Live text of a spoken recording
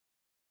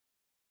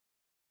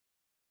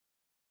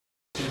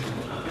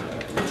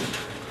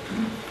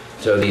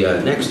So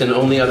the next and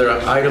only other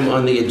item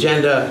on the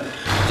agenda,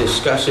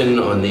 discussion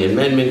on the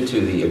amendment to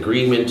the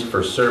agreement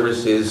for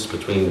services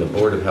between the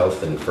Board of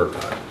Health and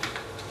FERCog.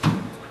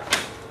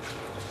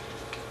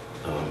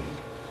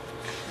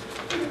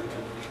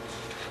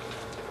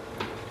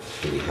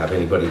 Do we have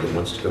anybody that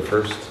wants to go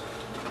first?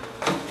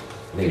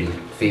 Maybe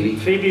Phoebe?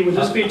 Phoebe, would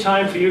this be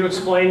time for you to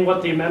explain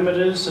what the amendment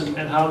is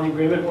and how the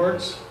agreement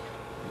works?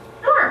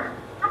 Sure.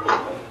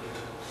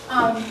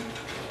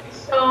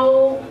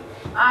 So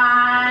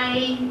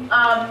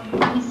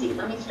let me see,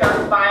 let me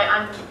start by,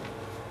 I'm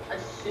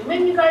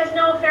assuming you guys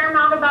know a fair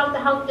amount about the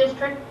health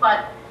district,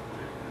 but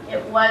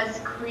it was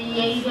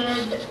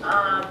created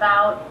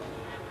about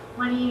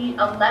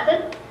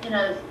 2011 in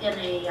a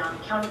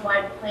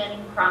countywide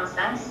planning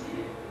process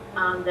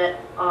that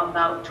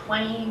about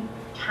 20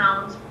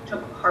 towns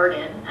took part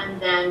in,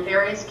 and then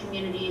various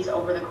communities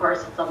over the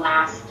course of the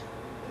last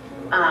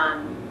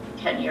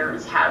 10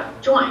 years have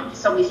joined.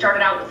 So we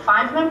started out with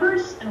 5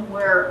 members, and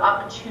we're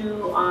up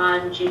to,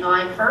 on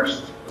July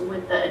 1st,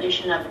 with the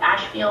addition of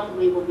Ashfield,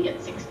 we will be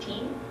at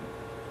 16.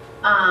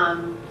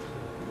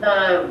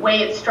 The way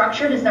it's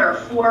structured is there are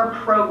 4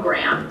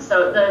 programs.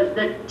 So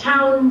the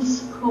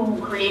towns who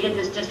created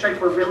this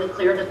district were really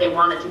clear that they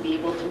wanted to be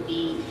able to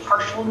be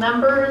partial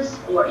members,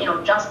 or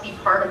just be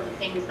part of the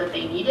things that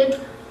they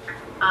needed.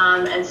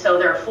 And so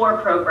there are 4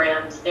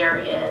 programs. There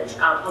is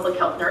public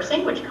health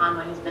nursing, which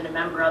Conway has been a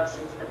member of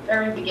since the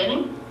very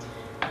beginning,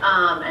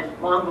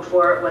 and long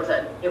before it was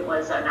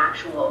an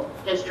actual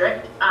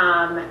district.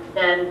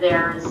 Then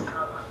there's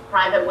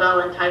private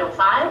well in Title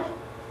V.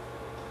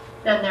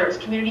 Then there's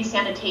community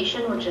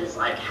sanitation, which is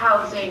like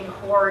housing,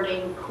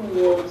 hoarding,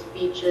 pools,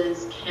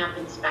 beaches, camp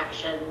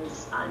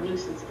inspections,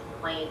 nuisance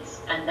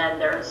complaints, and then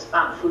there's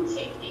food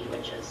safety,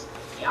 which is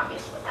pretty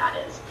obvious what that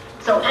is.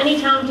 So any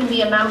town can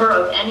be a member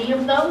of any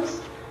of those.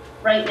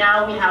 Right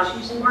now we have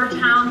 4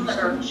 towns that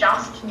are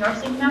just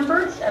nursing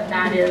members, and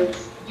that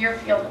is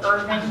Deerfield,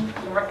 Irving,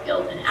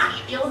 Northfield, and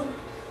Ashfield.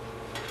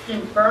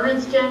 In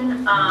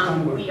Berniston,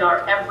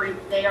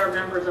 they are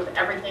members of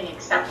everything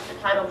except the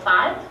Title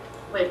V,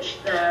 which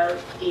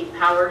Steve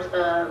Powers,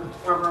 the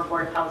former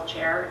Board of Health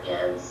Chair,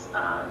 is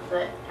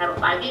the Title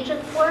V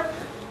agent for.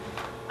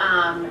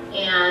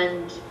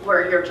 And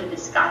we're here to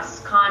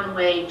discuss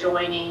Conway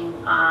joining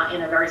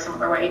in a very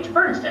similar way to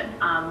Berniston,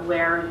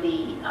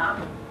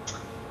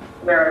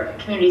 where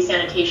community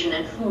sanitation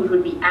and food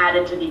would be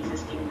added to the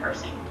existing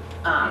nursing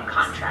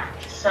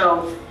contract.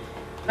 So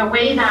the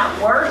way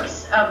that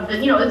works,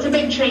 it's a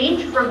big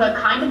change for the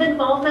kind of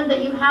involvement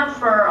that you have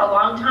for a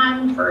long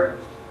time, for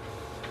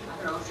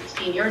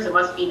 16 years it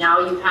must be now.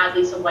 You've had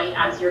Lisa White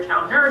as your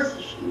town nurse.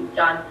 You've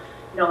done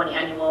an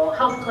annual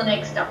health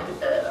clinic, stuff with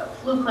the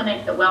flu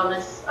clinic, the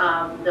wellness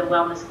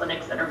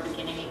clinics that are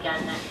beginning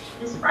again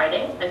this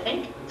Friday, I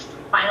think,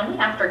 finally,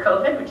 after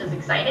COVID, which is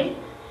exciting.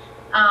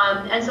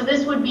 And so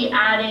this would be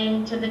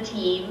adding to the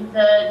team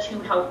the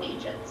 2 health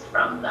agents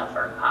from the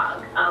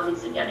FERCog,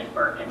 Lisa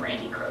Denning-Burke and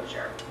Randy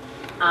Crozier.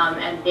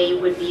 And they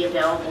would be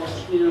available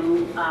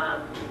to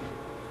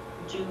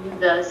do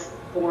the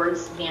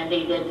board's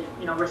mandated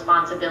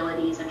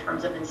responsibilities in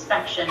terms of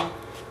inspection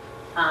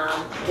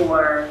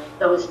for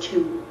those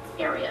 2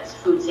 areas,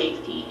 food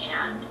safety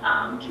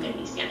and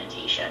community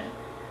sanitation,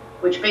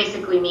 which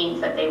basically means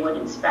that they would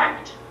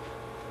inspect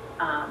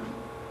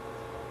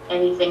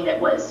anything that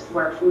was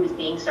where food is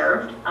being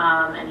served,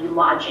 any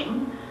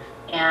lodging,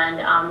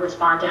 and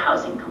respond to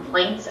housing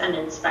complaints and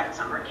inspect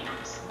summer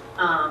camps.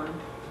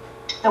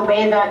 The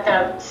way that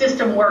the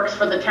system works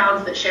for the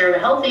towns that share the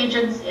health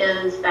agents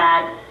is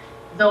that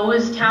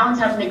those towns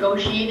have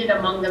negotiated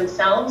among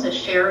themselves a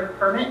shared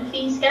permit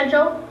fee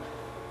schedule,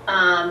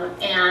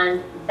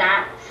 and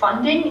that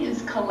funding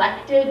is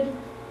collected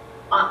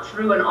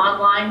through an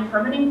online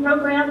permitting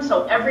program.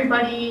 So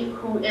everybody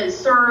who is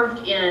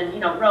served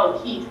in Rowe,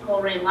 Heath,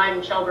 Coleraine,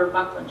 Leiden, Shelburne,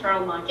 Buckland,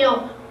 Charlemont,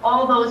 Gill,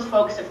 all those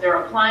folks, if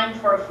they're applying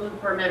for a food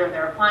permit or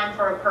they're applying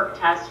for a perk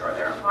test or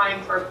they're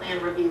applying for a plan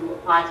review,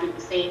 apply through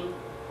the same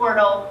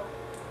portal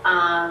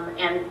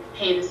and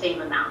pay the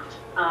same amount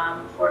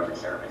for the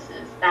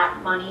services.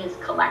 That money is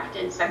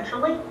collected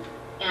centrally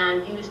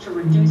and used to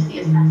reduce the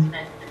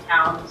assessment to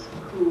towns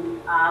who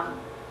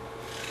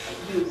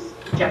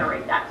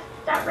generate that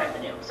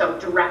revenue. So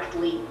it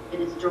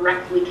is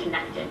directly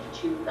connected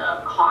to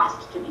the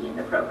cost to be in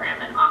the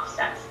program and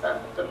offsets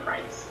the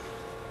price.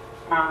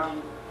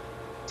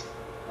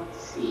 Let's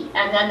see.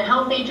 And then the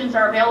health agents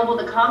are available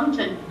to come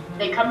to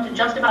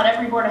just about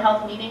every Board of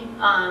Health meeting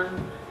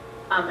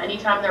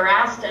anytime they're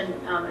asked,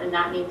 and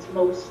that means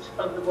most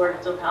of the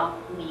Boards of Health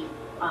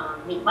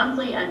meet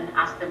monthly and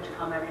ask them to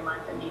come every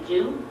month, and they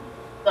do.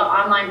 The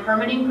online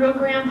permitting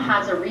program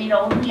has a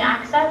read-only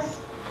access,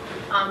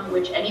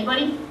 which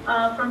anybody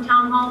from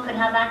Town Hall could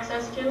have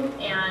access to,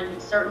 and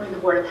certainly the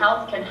Board of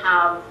Health can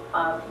have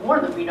more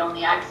than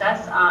read-only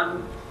access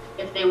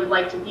if they would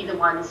like to be the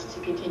ones to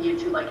continue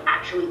to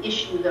actually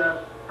issue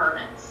the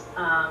permits.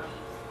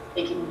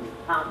 they can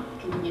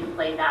continue to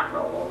play that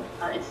role.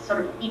 It's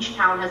sort of, each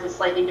town has a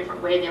slightly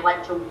different way they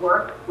like to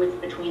work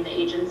between the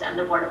agents and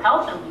the Board of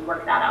Health, and we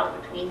work that out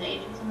between the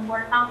agents and the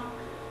Board of Health.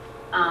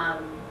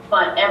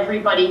 But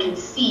everybody can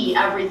see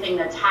everything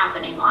that's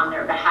happening on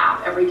their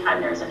behalf. Every time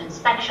there's an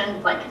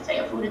inspection, like say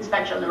a food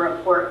inspection, the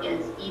report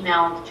is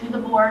emailed to the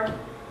board,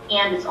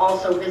 and it's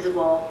also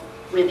visible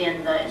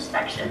within the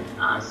inspection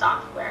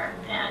software,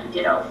 and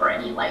ditto for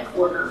any like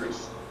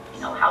orders,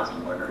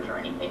 housing orders or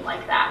anything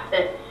like that.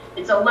 That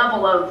it's a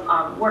level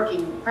of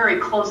working very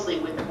closely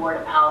with the Board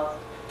of Health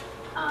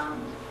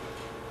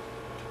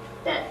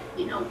that,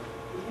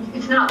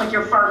 it's not like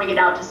you're farming it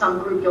out to some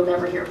group you'll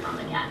never hear from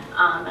again.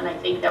 And I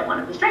think that one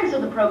of the strengths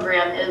of the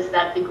program is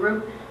that the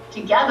group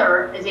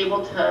together is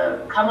able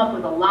to come up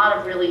with a lot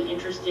of really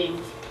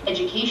interesting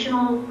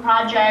educational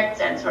projects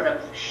and sort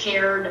of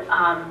shared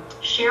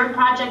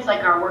projects,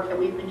 like our work that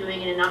we've been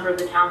doing in a number of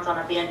the towns on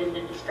abandoned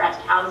and distressed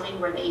housing,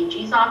 where the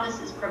AG's office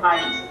is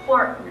providing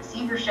support and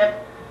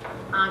receivership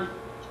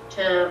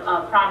to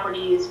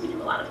properties. We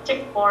do a lot of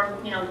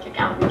tick-borne, tick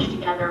outreach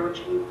together, which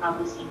you've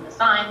probably seen the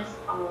signs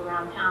all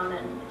around town,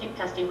 and the tick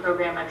testing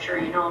program I'm sure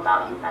you know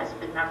about, you guys have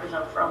been members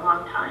of for a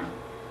long time.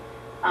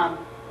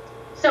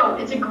 So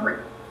it's a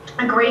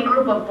great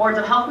group of boards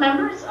of health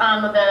members.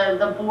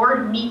 The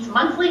board meets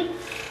monthly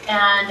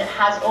and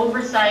has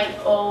oversight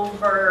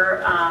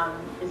over,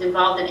 is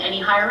involved in any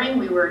hiring.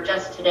 We were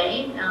just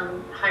today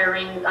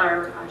hiring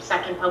our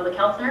second public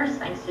health nurse,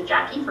 thanks to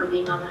Jackie for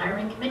being on the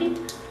hiring committee.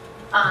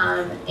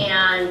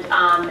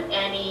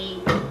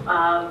 Any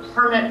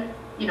permit,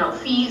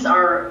 fees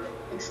are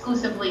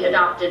exclusively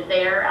adopted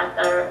there at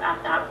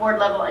that board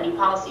level. Any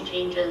policy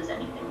changes,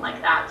 anything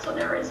like that. So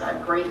there is a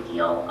great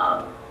deal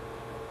of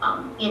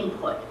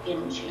input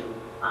into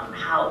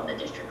how the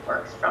district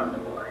works from the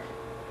board.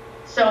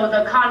 So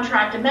the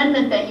contract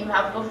amendment that you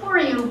have before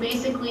you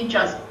basically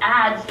just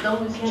adds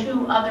those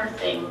two other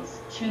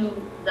things to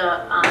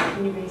the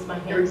Can you raise my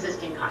hand? your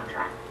existing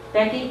contract.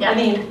 Becky? Yes.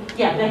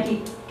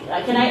 Becky,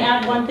 can I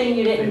add one thing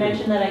you didn't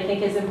mention that I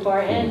think is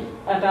important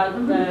about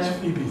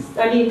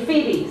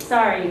Phoebe,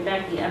 sorry,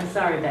 Becky, I'm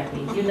sorry,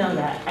 Becky, you know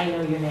that, I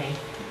know your name.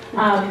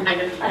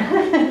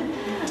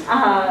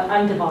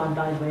 I'm Devon,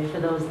 by the way, for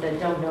those that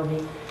don't know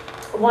me.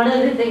 One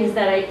of the things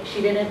that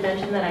she didn't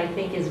mention that I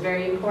think is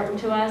very important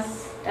to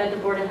us at the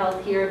Board of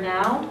Health here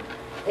now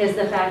is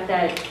the fact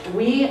that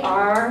we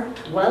are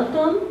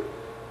welcome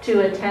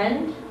to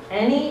attend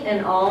any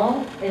and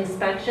all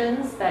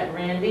inspections that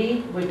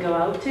Randy would go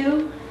out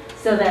to,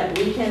 so that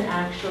we can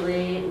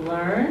actually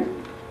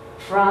learn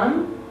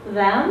from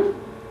them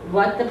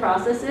what the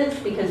process is,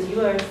 because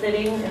you are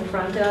sitting in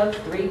front of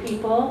 3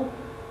 people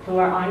who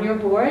are on your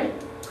board,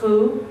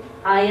 who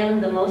I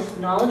am the most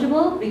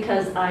knowledgeable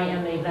because I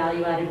am a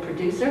value-added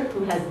producer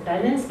who has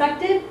been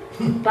inspected,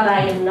 but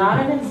I am not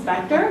an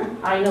inspector.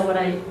 I know what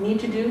I need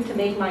to do to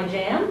make my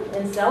jam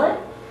and sell it,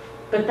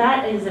 but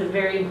that is a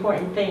very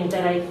important thing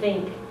that I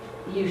think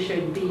you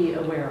should be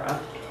aware of.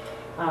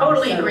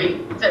 Totally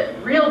agree. It's a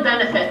real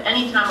benefit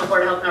anytime a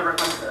Board of Health member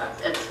comes with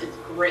us. It's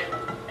great.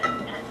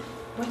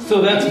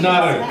 So that's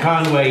not a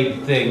Conway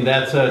thing,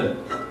 that's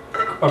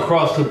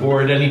across the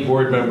board, any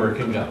board member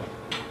can go.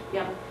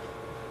 Yep.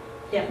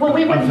 Yep. Well,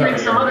 we wouldn't bring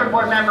some other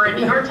board member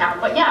into your town,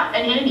 but yeah,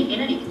 in any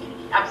community,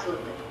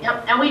 absolutely.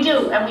 Yep, and we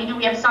do.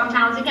 We have some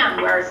towns,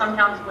 again, where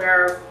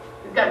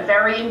we've got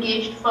very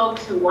engaged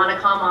folks who want to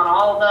come on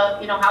all the,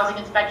 housing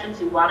inspections,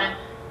 who want to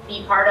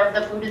be part of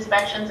the food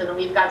inspections, and then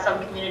we've got some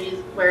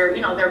communities where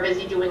they're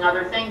busy doing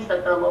other things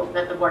that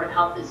the Board of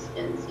Health is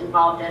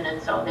involved in,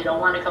 and so they don't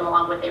want to come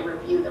along when they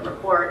review the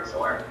reports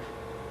or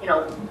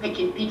peek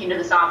into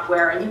the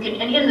software. And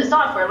in the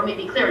software, let me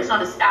be clear, it's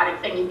not a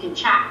static thing. You can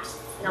chat,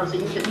 so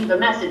you can leave a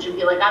message and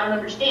be like, I don't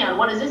understand,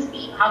 what does this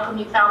mean? How come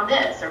you found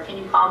this? Or can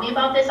you call me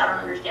about this? I don't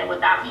understand what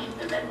that means.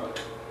 And then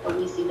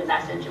we see the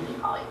message and we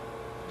call you.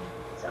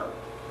 So.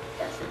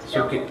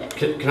 So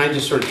can I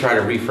just sort of try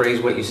to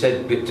rephrase what you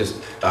said?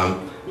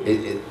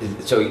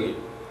 So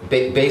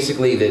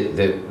basically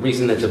the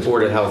reason that the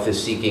Board of Health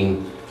is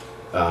seeking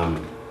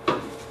the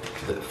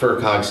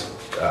FERCog's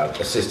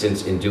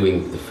assistance in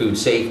doing the food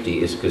safety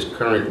is because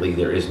currently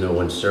there is no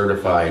one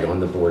certified on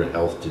the Board of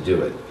Health to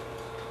do it.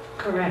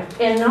 Correct.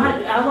 And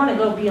I want to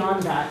go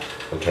beyond that.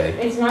 Okay.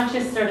 It's not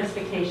just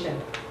certification.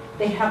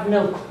 They have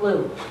no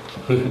clue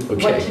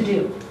Okay. what to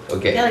do.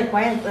 Okay. Yeah,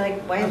 why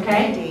is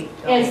Randy?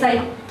 It's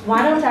like,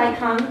 why don't I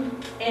come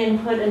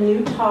and put a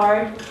new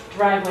tarred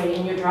driveway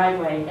in your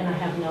driveway and I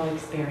have no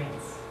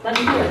experience? Let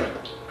me do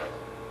it.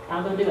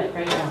 I'll go do it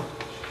right now.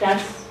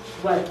 That's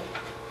what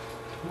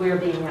we're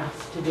being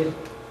asked to do.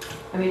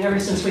 I mean, ever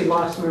since we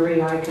lost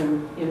Marie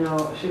Icon,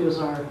 she was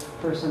our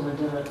person that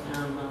did it,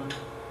 and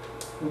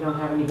we don't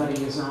have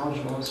anybody as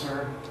knowledgeable as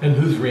her. And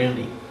who's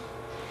Randy?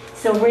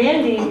 So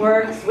Randy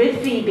works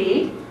with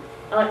Phoebe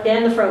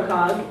and the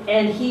FROCOG,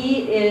 and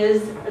he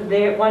is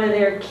one of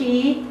their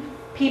key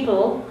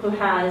people who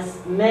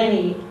has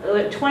many,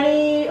 over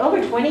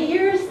 20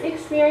 years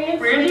experience.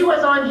 Randy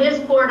was on his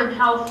Board of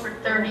Health for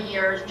 30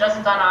 years,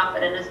 just got off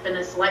it, and has been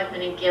a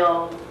selectman in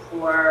Guild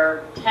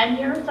for 10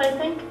 years, I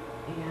think.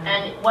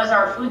 and was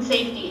our food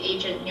safety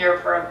agent here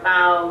for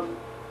about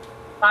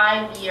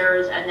 5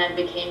 years, and then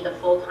became the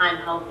full-time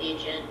health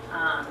agent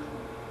a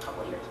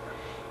couple years ago.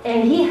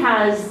 And he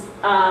has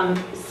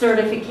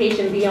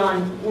certification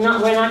beyond,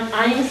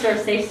 I am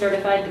safe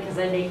certified because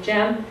I make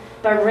jam,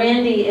 but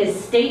Randy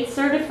is state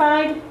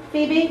certified,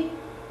 Phoebe?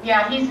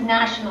 Yeah, he's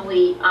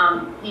nationally,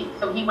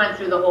 so he went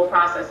through the whole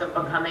process of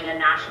becoming a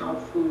national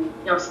food,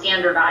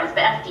 standardized.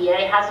 The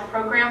FDA has a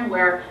program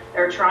where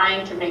they're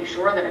trying to make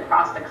sure that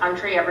across the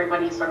country,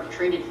 everybody's sort of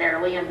treated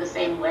fairly in the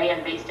same way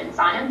and based in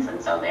science.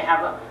 And so they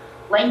have a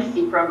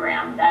lengthy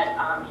program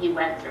that he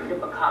went through to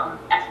become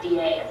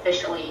FDA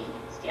officially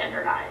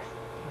standardized.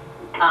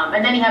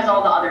 And then he has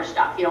all the other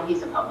stuff.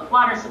 He's a public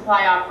water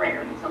supply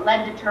operator, he's a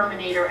lead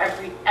determinator.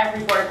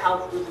 Every Board of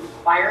Health was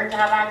required to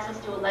have access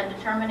to a lead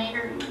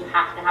determinator. You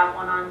have to have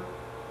one on,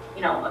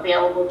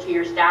 available to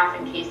your staff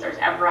in case there's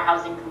ever a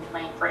housing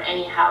complaint for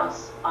any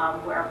house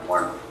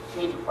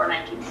made before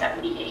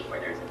 1978 where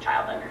there's a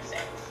child under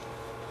 6.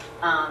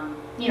 And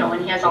he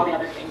has all the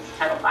other things,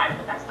 Title V,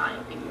 but that's not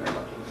anything you were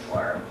looking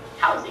for.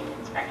 Housing,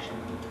 inspection,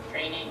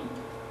 training,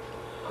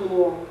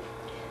 pool.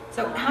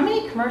 So how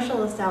many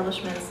commercial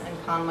establishments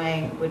in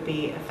Conway would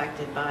be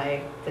affected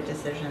by the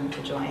decision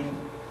to join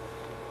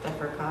the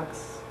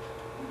FERCOG's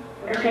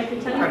I wish I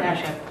could tell you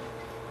that. partnership?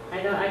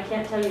 I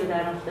can't tell you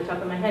that off the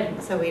top of my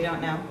head. So we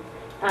don't know.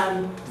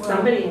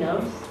 Somebody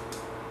knows.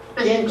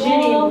 The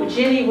school,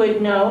 Ginny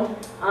would know.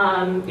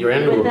 Your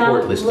annual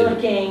report listed. Without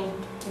looking,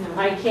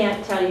 I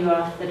can't tell you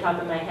off the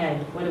top of my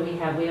head. What do we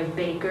have? We have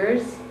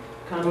Baker's.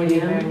 Conway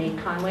Inn. Ernie,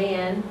 Conway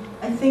Inn.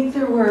 I think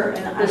there were,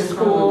 and I The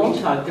recall when we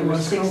school. talked, there were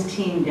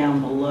 16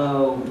 down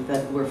below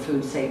that were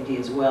food safety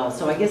as well.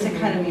 So I guess it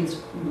kind of means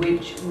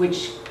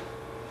which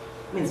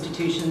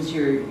institutions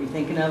you're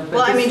thinking of. But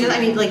Well, I this-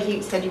 mean, like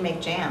you said, you make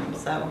jam,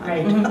 so.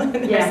 Right.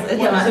 Yeah.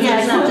 It's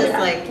Yeah, not so- just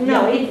like.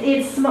 No,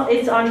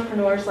 it's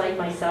entrepreneurs like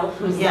myself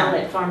who Yeah. sell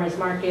at farmer's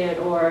market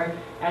or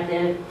at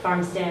the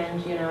farm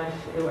stand,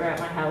 if we're at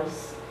my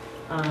house,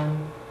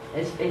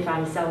 if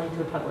I'm selling to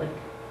the public.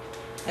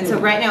 And so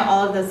right now,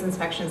 all of those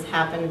inspections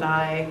happen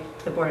by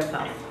the Board of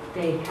Health.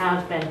 They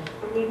have been.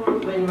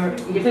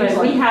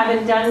 We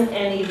haven't done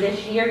any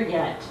this year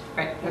yet.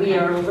 Right. We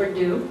are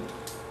overdue,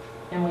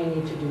 and we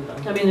need to do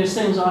them. I mean, there's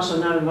things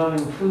also not involving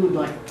food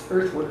like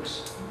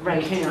earthworks.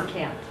 Right, Camp.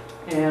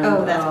 And,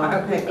 Oh, that's fine,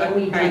 okay. And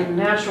we All right. And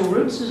natural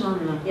roots is on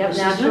the. Yep, list,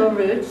 natural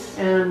isn't it? roots.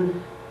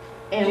 And,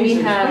 And geez,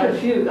 we there's quite a have,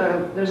 few,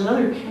 there's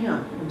another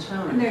camp in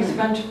town. I And there's a think.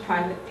 bunch of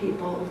private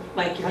people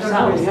like I don't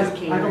know,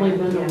 yourselves. I've only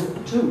been to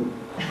 2.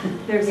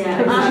 There's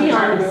yeah, I'll be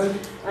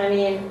honest. I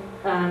mean,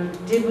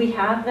 did we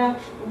have that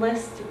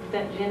list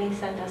that Jenny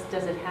sent us?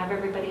 Does it have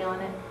everybody on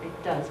it?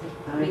 It does.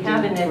 We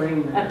have in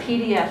a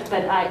PDF,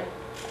 but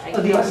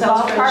Oh, the Excel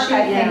Ballpark, I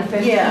spreadsheet? think,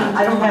 15. Yeah,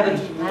 I don't have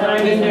it. But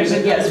I mean, there's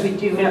a, Yes, we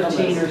do have a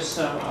 15 or list.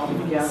 so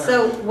altogether.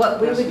 So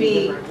what we Has would to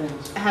be different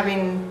things.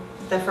 having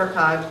the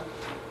FERCOG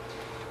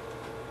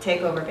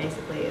take over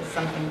basically is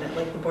something that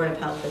like the Board of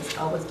Health has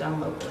always done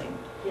locally.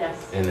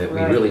 yes. And that we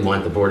Right. really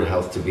want the Board of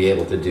Health to be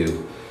able to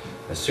do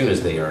as soon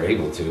as they are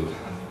able to.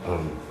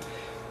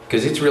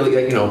 Because it's really,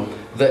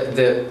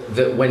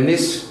 when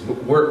this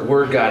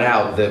word got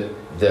out,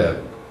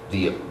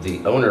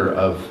 the owner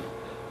of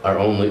our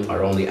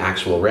only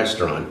actual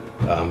restaurant,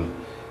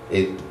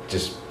 it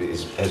just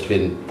has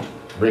been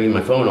ringing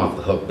my phone off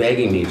the hook,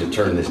 begging me to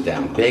turn this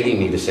down, begging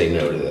me to say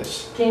no to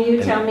this. Can you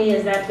And- tell me,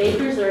 is that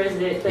Baker's or is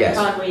it the Yes,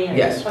 Conway Inn?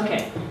 yes.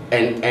 Okay.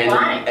 And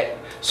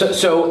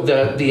so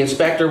the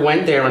inspector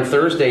went there on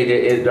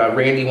Thursday,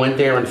 Randy went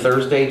there on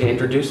Thursday to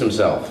introduce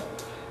himself.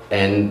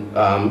 And,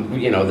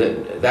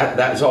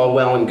 that's all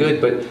well and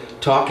good, but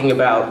talking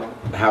about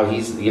how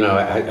he's,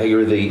 how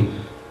you're the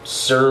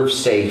serve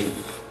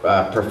safe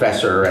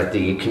professor at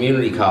the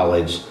community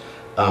college,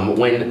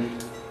 when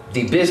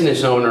the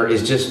business owner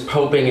is just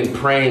hoping and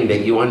praying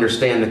that you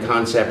understand the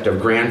concept of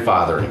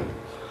grandfathering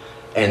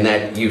and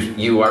that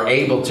you are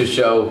able to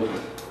show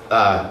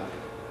a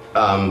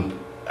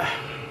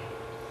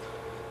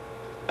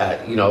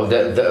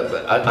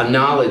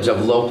knowledge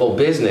of local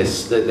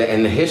business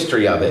and the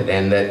history of it,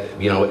 and that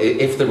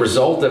if the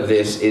result of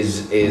this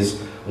is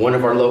one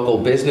of our local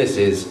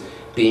businesses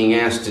being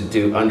asked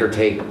to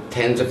undertake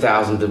tens of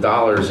thousands of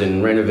dollars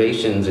in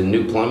renovations and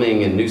new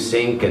plumbing and new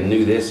sink and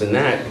new this and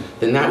that,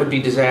 then that would be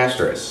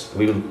disastrous.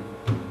 We would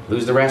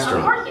lose the restaurant.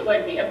 Of course it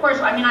would be. Of course,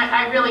 I mean,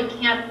 I really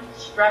can't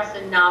stress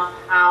enough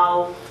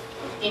how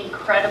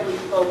incredibly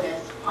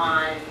focused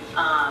on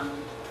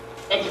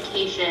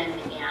education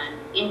and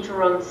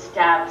interim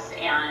steps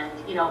and,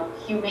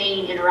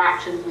 humane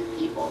interactions with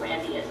people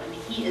Randy is. I mean,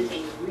 he is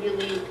a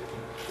really,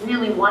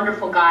 really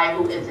wonderful guy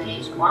who is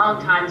a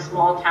long-time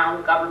small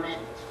town government,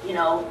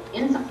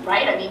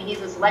 right? I mean,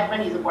 he's a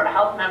selectman, he's a Board of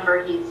Health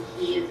member,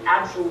 he is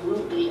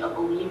absolutely a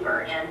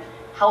believer in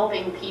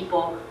helping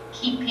people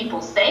keep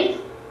people safe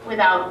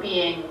without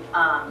being,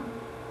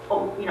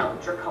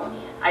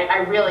 draconian.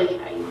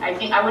 I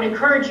think I would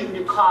encourage you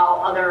to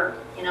call other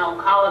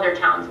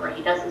towns where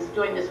he is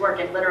doing this work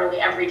in literally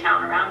every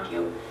town around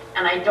you.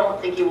 And I don't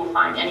think you will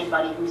find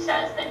anybody who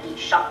says that he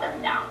shut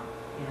them down.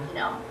 you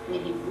know, I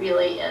mean, he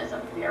really is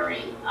a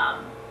very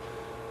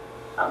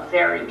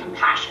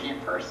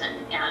compassionate person,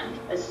 and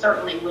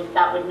certainly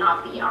that would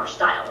not be our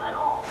style at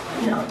all,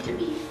 you know, to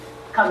be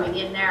coming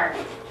in there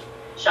and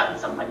shutting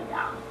somebody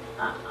down.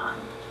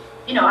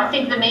 You know, I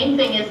think the main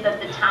thing is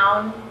that the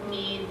town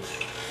needs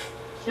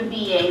to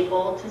be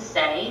able to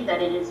say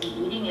that it is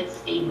meeting its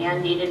state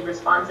mandated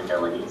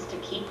responsibilities to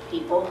keep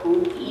people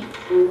who eat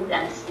food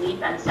and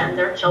sleep and send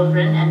their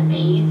children and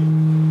bathe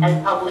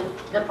at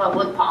the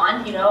public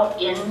pond, you know,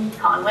 in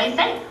Conway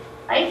safe,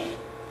 right?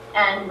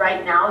 And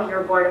right now,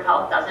 your Board of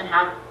Health doesn't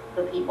have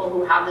the people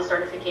who have the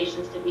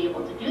certifications to be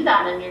able to do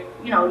that. And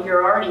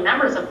you're already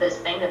members of this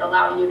thing that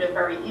allow you to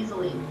very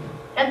easily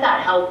get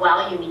that help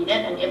while you need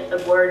it. And if the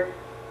board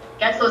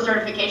gets those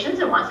certifications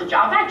and wants a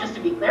job back, just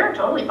to be clear,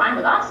 totally fine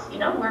with us. You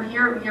know, we're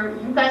here,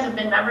 you guys have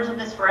been members of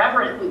this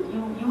forever.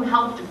 You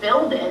helped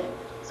build it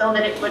so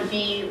that it would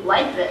be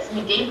like this. I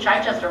mean, Dave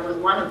Chichester was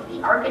one of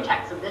the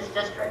architects of this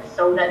district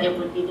so that it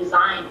would be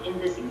designed in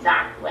this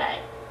exact way.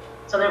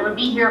 So that it would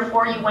be here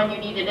for you when you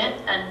needed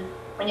it, and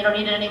when you don't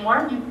need it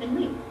anymore, you can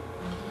leave.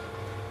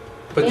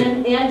 But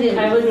And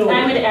I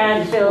would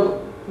add, Phil,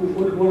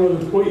 One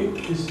other point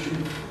is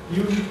if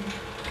you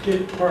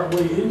get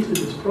partway into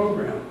this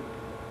program,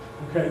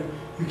 okay,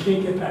 you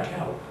can't get back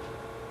out.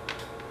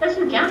 Yes,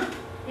 you can.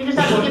 You just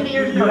have to give the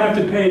year's You have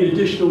notice. to pay an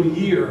additional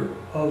year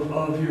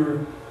of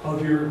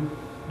your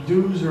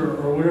dues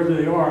or whatever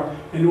they are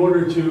in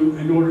order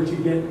to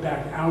get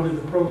back out of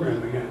the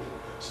program again.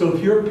 So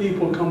if your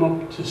people come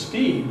up to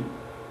speed,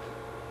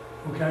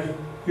 okay,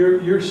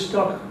 you're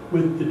stuck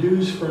with the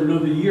dues for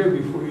another year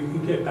before you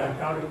can get back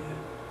out again.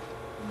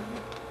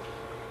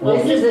 Well,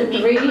 This just is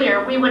to a be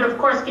clear, we would of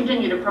course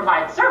continue to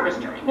provide service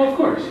during Well, that. of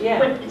course. yeah.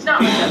 But it's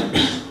not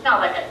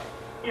like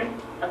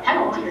a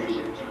penalty or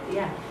you.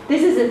 Yeah,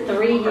 this is a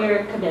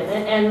 3-year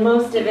commitment, and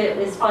most of it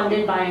is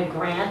funded by a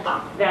grant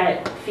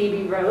that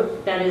Phoebe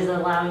wrote that is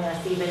allowing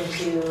us even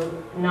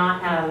to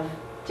not have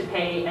to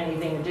pay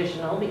anything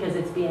additional because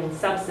it's being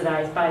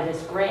subsidized by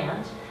this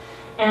grant.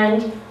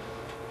 And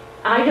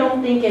I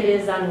don't think it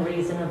is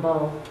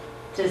unreasonable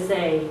to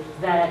say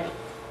that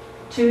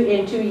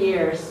in 2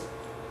 years,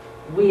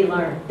 we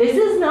learn. This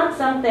is not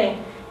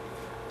something,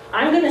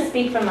 I'm going to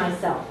speak for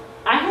myself.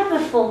 I have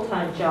a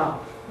full-time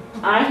job.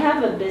 I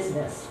have a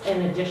business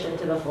in addition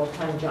to the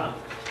full-time job.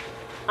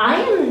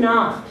 I am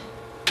not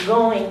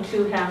going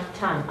to have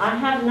time. I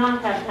have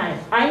not had time.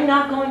 I'm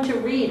not going to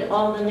read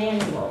all the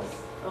manuals,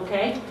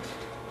 okay?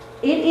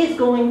 It is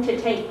going to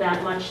take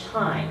that much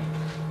time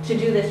to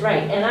do this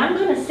right. And I'm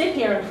going to sit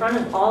here in front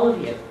of all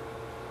of you.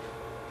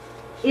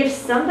 If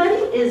somebody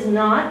is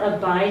not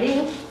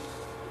abiding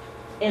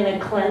in a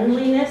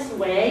cleanliness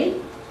way,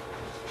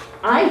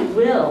 I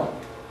will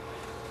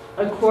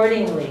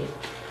accordingly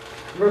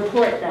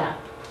report that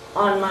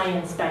on my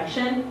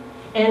inspection,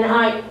 and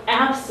I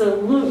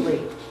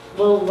absolutely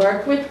will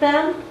work with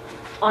them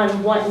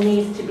on what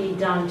needs to be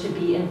done to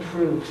be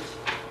improved.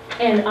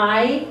 And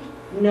I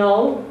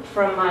know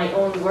from my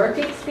own work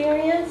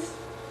experience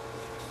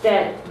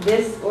that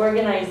this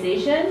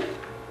organization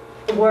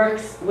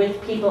works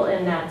with people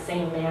in that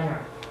same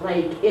manner.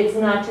 Like, it's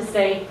not to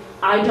say,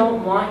 I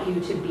don't want you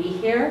to be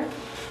here.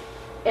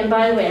 And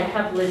by the way, I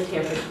have lived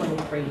here for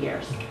 23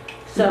 years.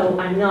 So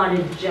I'm not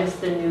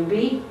just a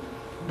newbie,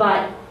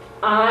 but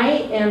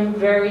I am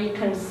very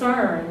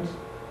concerned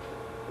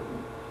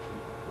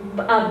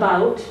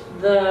about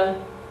the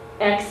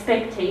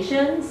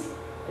expectations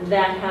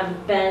that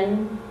have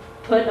been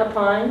put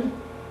upon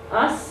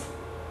us,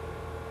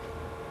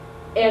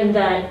 and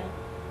that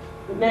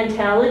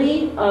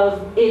mentality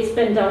of it's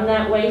been done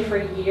that way for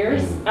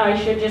years. I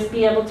should just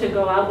be able to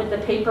go out with the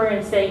paper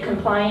and say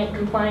compliant,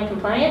 compliant,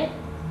 compliant.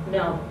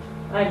 No,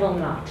 I will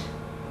not.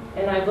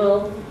 And I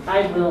will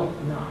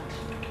not.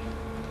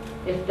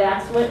 If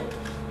that's what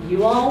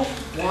you all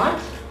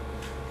want,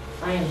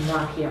 I am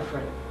not here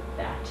for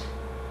that.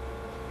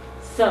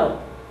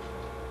 So,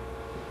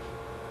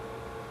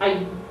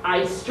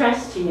 I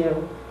stress to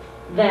you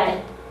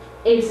that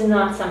it's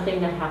not something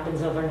that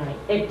happens overnight.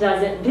 It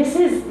doesn't.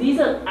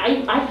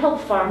 I help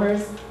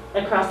farmers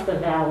across the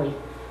valley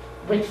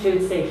with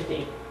food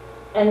safety.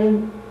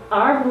 And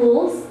our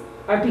rules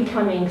are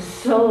becoming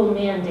so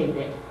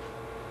mandated.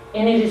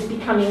 And it is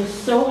becoming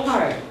so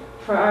hard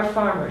for our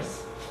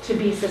farmers to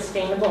be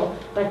sustainable,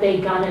 but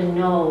they gotta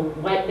know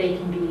what they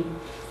can be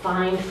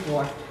fined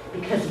for.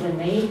 Because when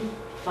they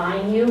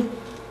fine you,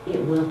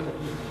 it will put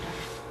you in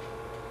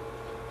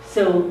there.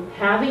 So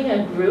having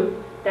a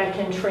group that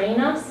can train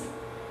us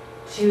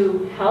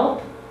to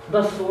help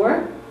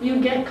before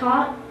you get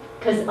caught,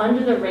 because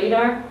under the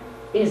radar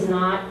is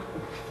not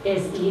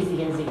as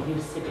easy as it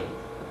used to be.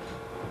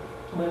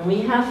 When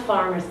we have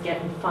farmers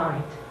getting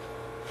fined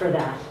for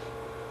that,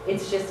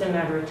 it's just a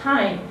matter of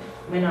time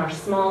when our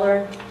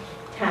smaller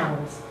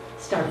towns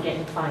start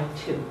getting fined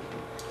too.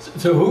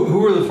 So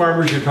who are the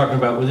farmers you're talking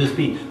about? Would this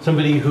be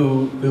somebody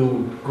who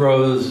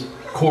grows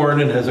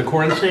corn and has a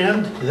corn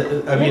stand?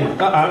 I mean,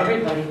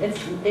 everybody.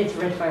 It's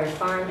Red Fire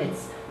Farm.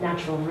 It's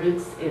Natural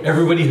Roots. It's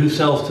everybody who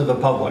sells to the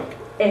public.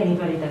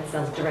 Anybody that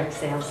sells direct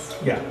sales.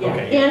 Yeah, Yeah,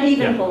 okay. and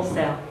even yeah.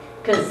 wholesale,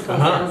 because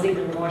Uh-huh. wholesale is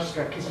even more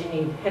strict, because you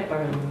need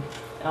HIPAA and,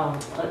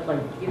 like,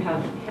 you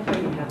have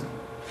HIPAA, you have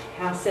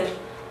passive,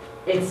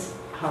 it's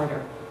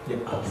harder Yeah.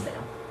 wholesale.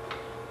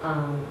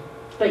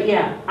 But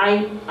yeah,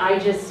 I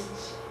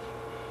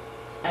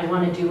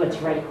want to do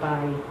what's right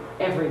by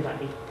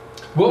everybody.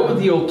 What would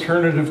the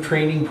alternative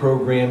training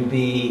program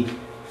be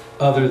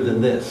other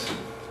than this?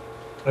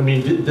 I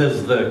mean,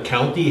 does the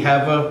county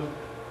have a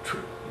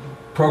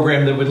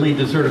program that would lead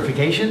to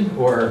certification,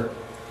 or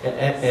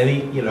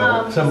any, you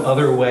know, some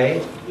other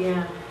way?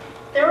 Yeah.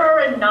 There are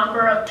a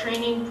number of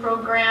training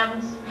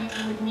programs you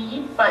would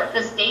need, but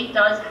the state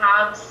does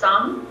have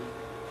some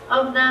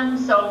of them.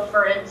 So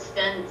for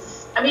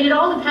instance, I mean, it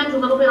all depends a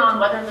little bit on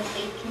whether the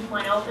SAFE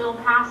 2.0 bill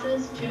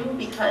passes too,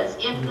 because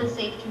if the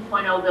SAFE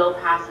 2.0 bill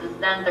passes,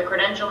 then the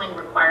credentialing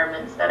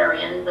requirements that are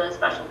in the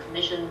Special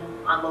Commission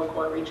on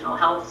Local and Regional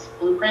Health's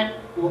blueprint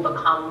will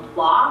become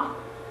law.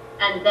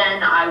 And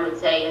then I would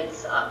say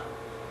it's a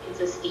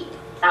steep.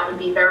 That would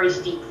be very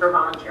steep for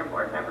volunteer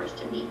board members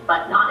to meet,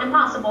 but not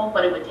impossible,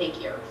 but it would take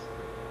years.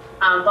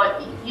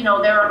 But, you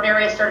know, there are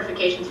various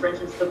certifications, for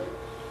instance, the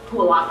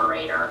pool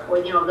operator or,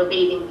 you know, the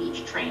bathing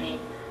beach training.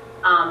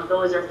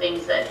 Those are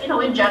things that, you know,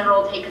 in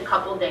general take a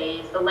couple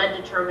days. The lead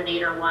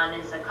determinator one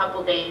is a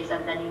couple days,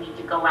 and then you need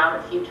to go out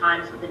a few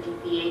times with a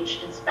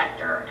DPH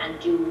inspector and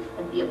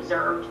be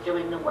observed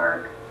doing the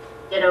work.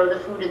 Ditto the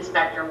food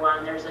inspector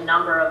one, there's a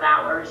number of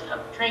hours of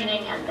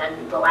training, and then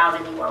you go out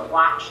and you are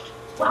watched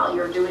while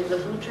you're doing the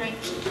food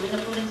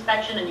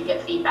inspection, and you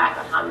get feedback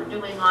on how you're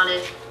doing on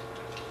it.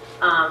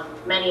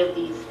 Many of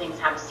these things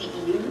have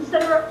CEUs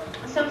that are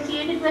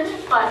associated with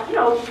it, but you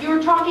know,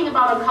 you're talking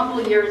about a couple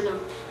of years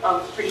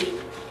of pretty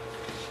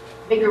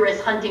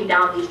vigorous hunting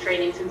down these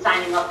trainings and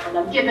signing up for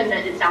them, given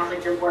that it sounds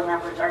like your board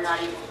members are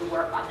not able to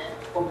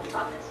focus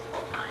on this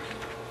full time.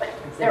 But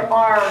there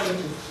are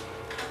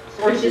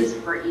sources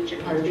for each of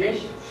these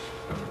trainings.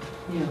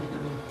 Yeah.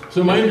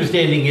 So my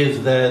understanding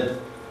is that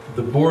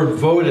the board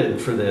voted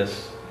for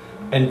this,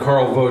 and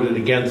Carl voted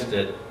against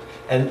it.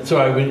 And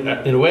so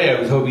in a way, I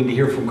was hoping to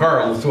hear from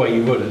Carl as to why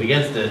you voted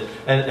against it.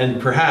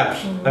 And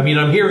perhaps, I mean,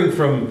 I'm hearing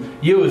from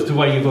you as to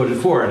why you voted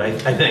for it, I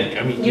think.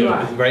 I mean, You know,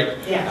 are. right?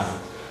 Yes.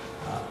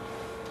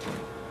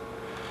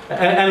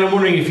 And I'm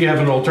wondering if you have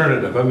an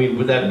alternative. I mean,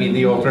 would that be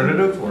the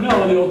alternative? Or?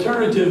 No, the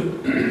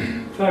alternative,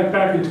 in fact,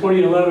 back in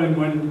 2011,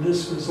 when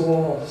this was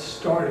all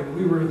starting,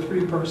 we were a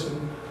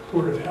 3-person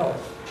Board of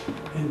Health.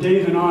 And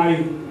Dave and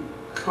I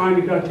kind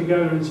of got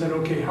together and said,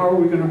 okay, how are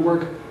we going to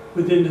work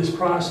within this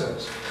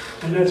process?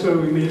 And that's why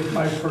we made a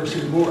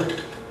 5-person board,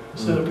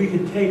 so that we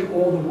could take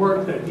all the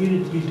work that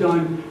needed to be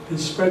done and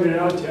spread it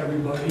out to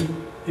everybody.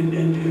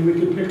 And we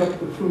could pick up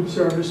the food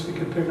service, we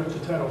could pick up the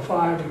Title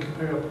V, we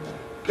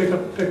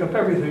could pick up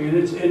everything. And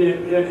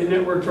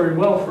it worked very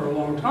well for a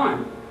long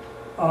time.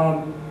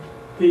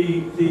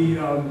 The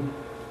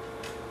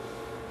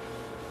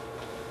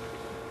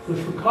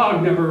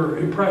FCOG never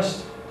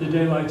impressed the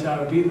daylights out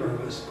of either of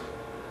us.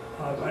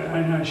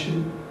 And I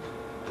shouldn't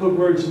put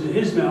words into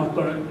his mouth,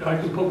 but I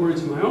can put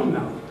words in my own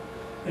mouth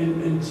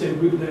and say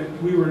that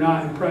we were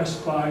not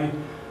impressed by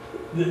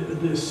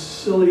this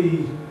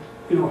silly,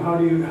 you know, how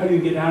do you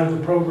get out of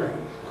the program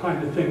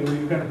kind of thing, where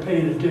you've got to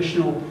pay an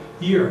additional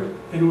year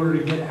in order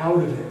to get out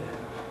of it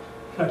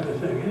type of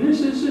thing. And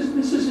this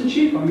isn't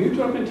cheap. I mean, you're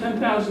talking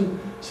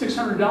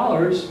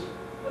 $10,600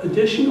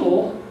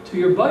 additional to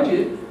your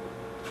budget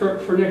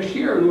for next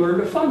year in order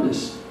to fund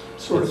this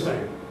sort of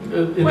thing.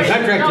 In the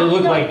contract, it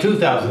looked like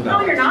 $2,000.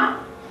 No, you're not.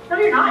 No,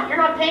 you're not. You're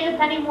not paying a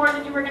penny more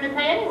than you were going to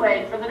pay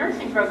anyway for the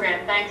nursing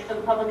program, thanks to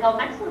the Public Health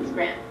Excellence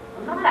Grant.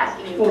 I'm not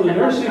asking you Well, for the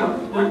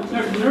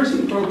 $10,000.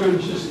 nursing program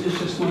is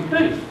just one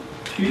thing.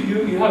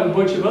 You have a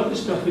bunch of other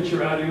stuff that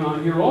you're adding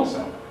on here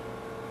also.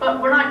 But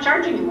we're not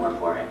charging you more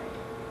for it.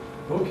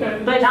 Okay.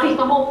 But That was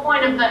the whole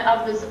point of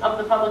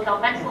the Public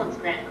Health Excellence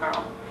Grant,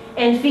 Carl.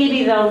 And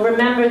Phoebe, though,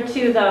 remember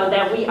too, though,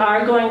 that we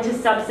are going to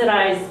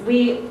subsidize,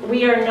 we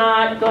are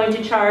not going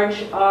to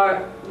charge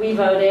we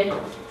voted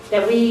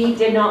that we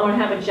did not want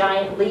to have a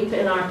giant leap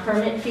in our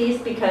permit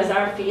fees because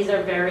our fees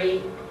are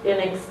very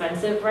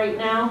inexpensive right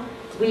now.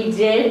 We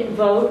did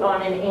vote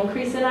on an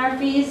increase in our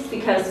fees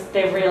because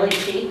they're really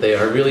cheap. They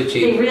are really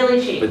cheap. They're really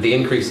cheap. But the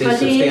increase is But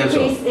the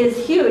substantial. increase is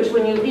huge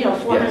when you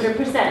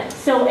 400%.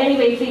 So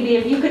anyway, Phoebe,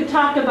 if you could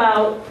talk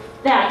about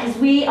that, because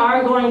we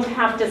are going to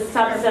have to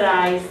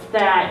subsidize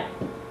that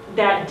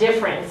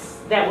difference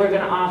that we're going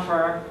to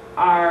offer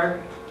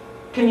our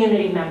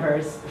community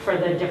members for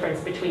the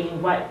difference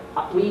between what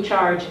we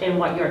charge and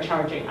what you're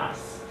charging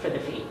us for the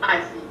fee.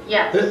 I see,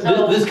 yes.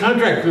 So, This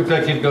contract looks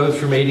like it goes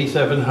from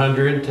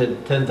 $8,700 to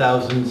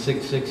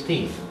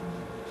 $10,616.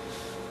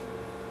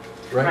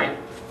 right,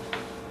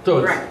 So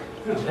it's, correct.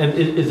 and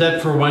is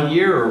that for 1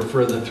 year or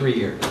for the 3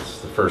 years? It's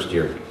the first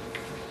year.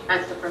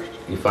 That's the first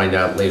year. You find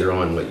out later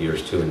on what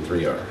years 2 and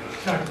 3 are.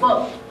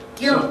 Well,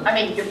 you're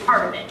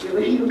part of it.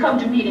 You come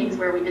to meetings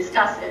where we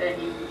discuss it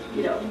and you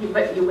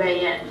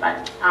weigh in,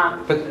 but.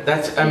 But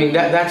that's, I mean,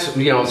 that's,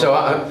 you know, so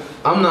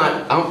I'm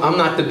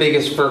not the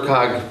biggest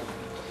FERCog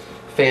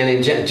fan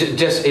in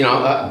just,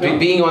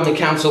 being on the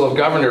Council of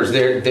Governors,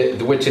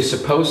 which is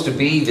supposed to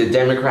be the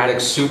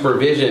democratic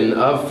supervision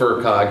of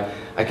FERCog,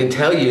 I can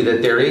tell you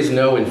that there is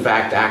no, in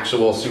fact,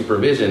 actual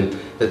supervision,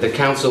 that the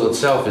council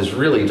itself is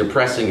really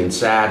depressing and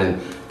sad,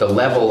 and the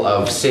level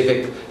of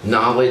civic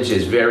knowledge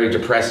is very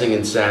depressing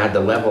and sad, the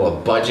level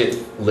of budget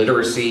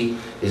literacy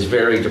is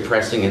very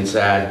depressing and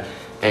sad,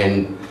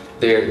 and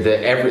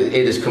it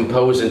is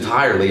composed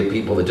entirely of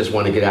people that just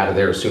want to get out of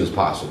there as soon as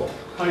possible.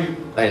 I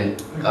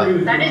And agree with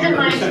you. That isn't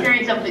my 100%.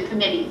 experience of the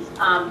committees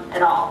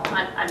at all.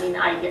 I mean,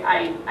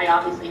 I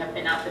obviously have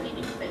been at the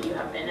meetings that you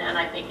have been, and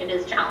I think it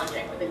is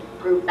challenging with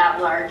a group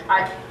that large.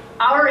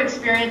 Our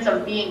experience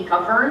of being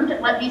governed,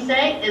 let me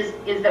say,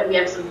 is that we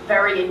have some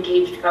very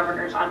engaged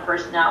governors on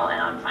personnel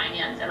and on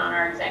finance and on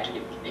our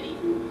executive committee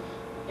who,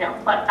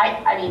 but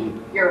I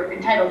mean, you're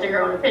entitled to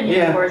your own opinion,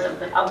 Yeah. of course, of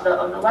the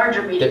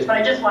larger meetings, but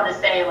I just want to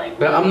say, like.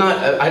 But I'm not,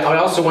 I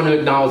also want to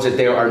acknowledge that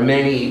there are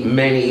many,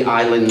 many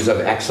islands of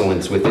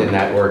excellence within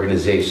that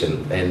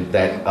organization, and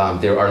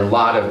that there are a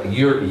lot of,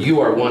 you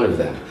are one of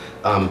them,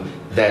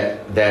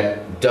 that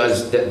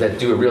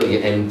do it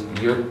really, and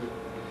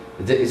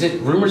is it,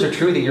 rumors are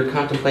true that you're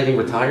contemplating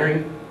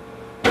retiring?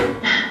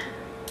 I'm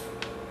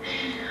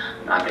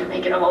not going to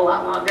make it a whole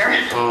lot longer.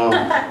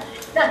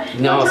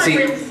 No, see,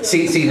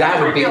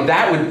 that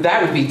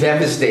would be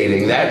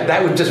devastating.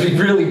 That would just be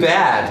really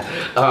bad.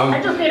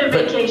 I just need a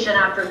vacation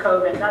after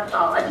COVID, that's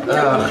all. I just need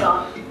a week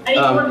off. I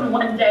need more than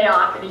 1 day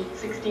off in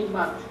 16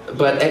 months.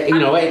 But,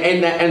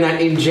 and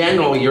that in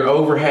general, your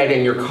overhead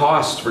and your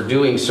costs for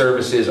doing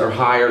services are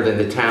higher than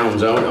the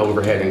town's own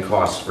overhead and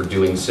costs for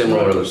doing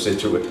similar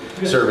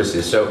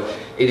services. So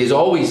it is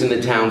always in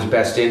the town's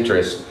best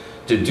interest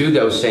to do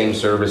those same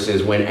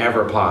services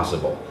whenever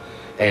possible.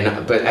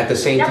 But at the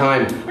same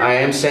time, I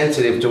am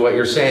sensitive to what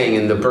you're saying,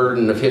 and the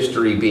burden of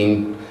history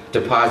being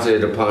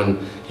deposited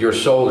upon your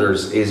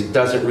shoulders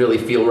doesn't really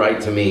feel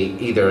right to me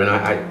either, and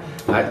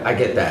I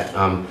get that.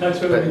 That's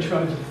what we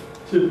tried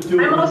to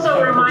do. I'm also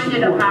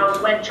reminded of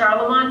how when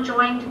Charlemont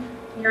joined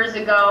years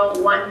ago,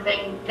 one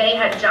thing, they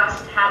had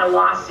just had a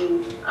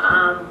lawsuit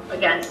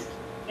against,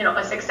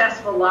 a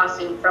successful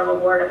lawsuit from a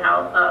Board of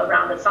Health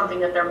around something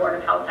that their Board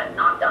of Health had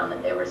not done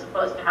that they were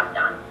supposed to have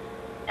done.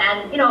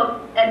 And,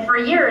 and for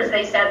years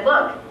they said,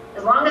 look,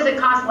 as long as it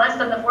costs less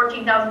than the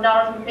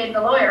 $14,000 we paid the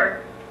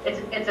lawyer,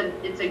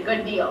 it's a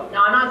good deal.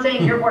 Now, I'm not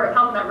saying your Board of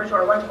Health members who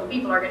are wonderful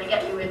people are going to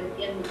get you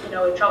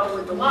in trouble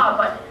with the law,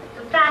 but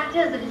the fact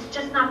is that it's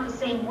just not the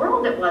same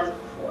world it was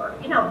before.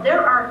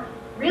 There are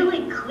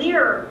really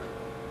clear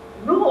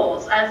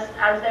rules, as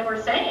they were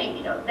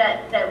saying,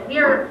 that we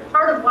are,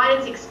 part of why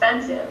it's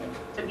expensive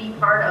to be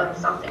part of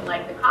something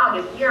like the COG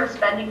is we are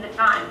spending the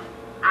time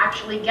to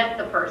actually get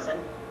the person,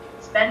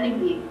 spending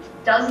the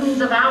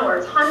dozens of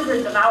hours,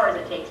 hundreds of hours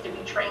it takes to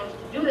be trained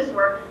to do this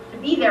work, to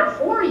be there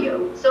for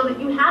you so that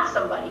you have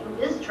somebody who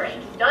is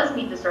trained, who does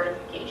meet the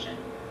certification.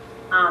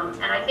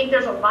 And I think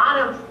there's a lot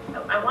of,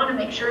 I want to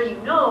make sure you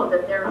know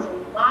that there's a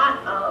lot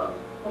of,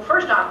 well,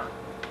 first off,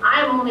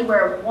 I am only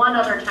aware of one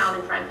other town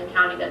in Franklin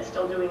County that's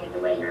still doing it the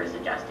way you're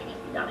suggesting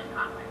it be done in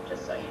Conway,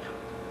 just so you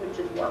know, which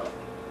is Warwick.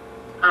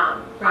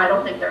 I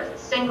don't think there's a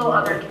single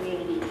other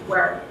community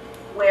where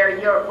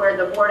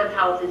the Board of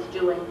Health is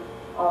doing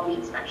all the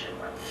inspection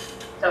work.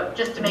 So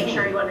just to make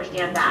sure you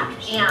understand that.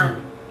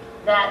 And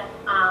that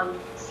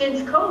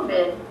since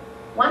COVID,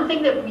 one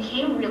thing that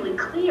became really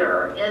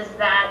clear is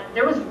that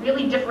there was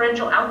really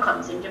differential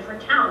outcomes in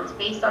different towns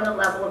based on the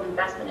level of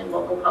investment in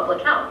local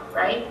public health,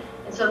 right?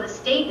 And so the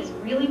state is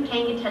really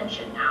paying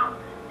attention now,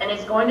 and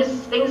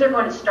things are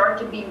going to start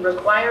to be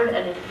required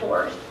and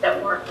enforced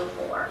that weren't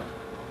before.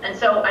 And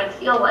so I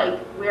feel like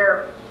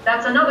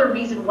that's another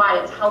reason why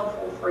it's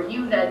helpful for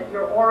you that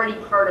you're already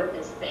part of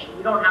this thing.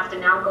 You don't have to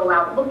now go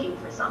out looking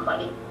for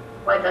somebody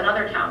like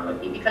another town would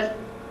be, because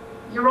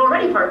you're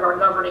already part of our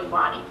governing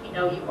body. You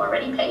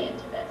already pay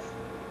into this.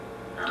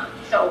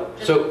 So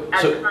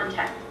as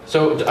context.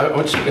 So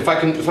if I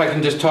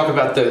can just talk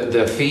about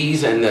the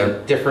fees and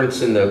the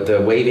difference in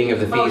the weighting of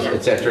the fees,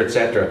 et cetera, et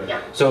cetera.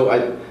 Yeah. So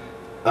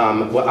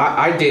what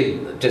I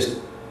did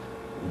just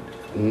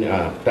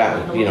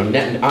back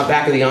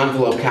of the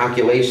envelope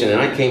calculation,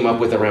 and I came up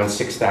with around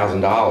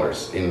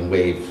 $6,000 in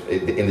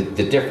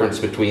the difference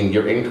between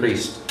your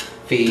increased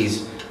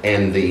fees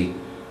and the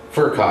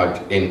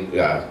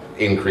FERCog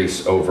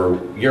increase over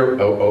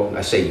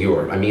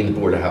I mean the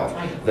Board of Health.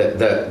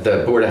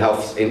 The Board of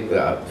Health's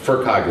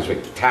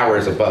FERCog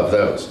towers above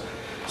those.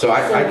 So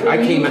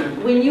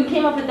when you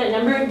came up with that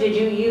number, did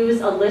you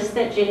use a list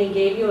that Ginny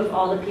gave you of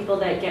all the people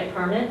that get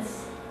permits?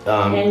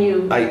 And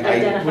you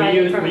identified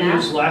it from that? We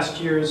used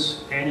last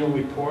year's annual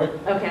report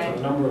for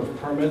the number of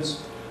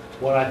permits.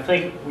 What I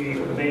think we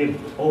may have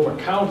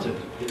overcounted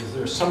is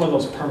there's some of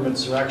those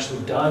permits are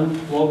actually done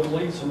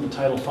locally. Some of the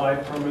Title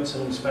V permits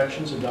and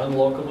inspections are done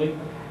locally.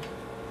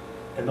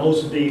 And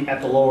those would be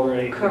at the lower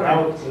rate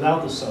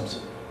without the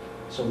subsidy.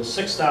 So the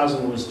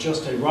 6,000 was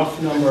just a rough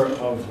number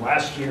of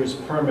last year's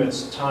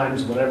permits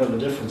times whatever the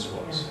difference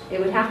was. It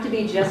would have to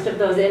be just of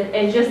those,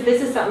 and just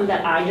this is something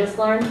that I just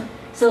learned.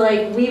 So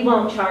like, we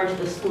won't charge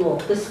the school.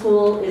 The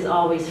school is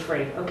always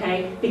free,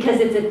 okay? Because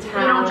it's a We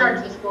town. don't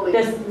charge the school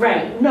either.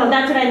 Right, no,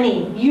 that's what I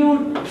mean.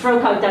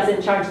 FROCOG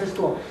doesn't charge the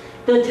school.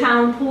 The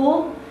town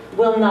pool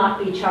will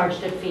not be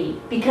charged a fee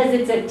because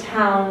it's a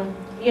town,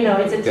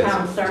 it's a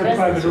town It's a service.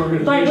 private But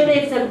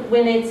organization.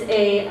 when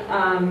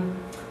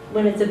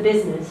it's a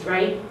business,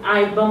 right?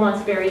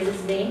 Beaumont's Berries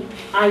is me,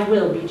 I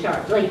will be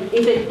charged, but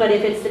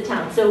if it's the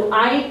town. So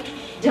I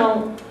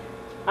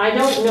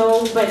don't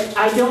know, but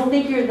I don't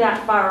think you're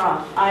that far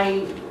off.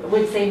 I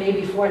would say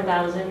maybe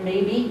 4,000,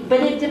 maybe, but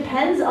it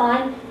depends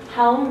on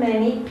how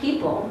many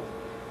people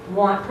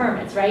want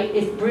permits, right?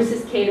 If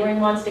Bruce's Catering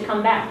wants to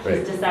come back, he's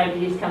Right. decided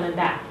he's coming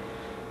back.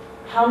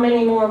 How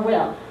many more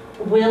will?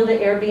 Will the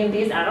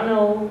Airbnbs, I don't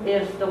know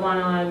if the one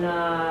on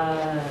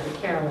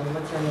Carolyn,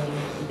 what's her name,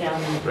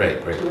 down Right.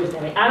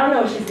 I don't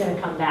know if she's gonna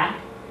come back.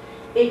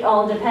 It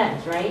all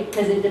depends, right?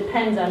 Because it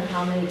depends on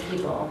how many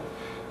people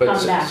But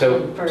come back.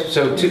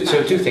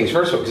 two things.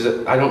 First of all,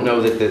 because I don't know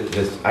that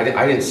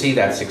I didn't see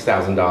that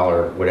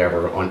 $6,000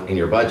 whatever in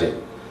your budget,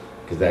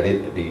 because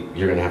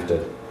you're going to have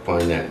to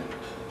find that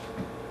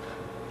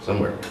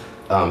somewhere.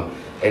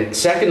 And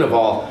second of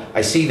all,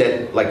 I see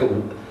that like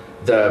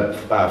the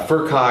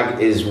FRCOG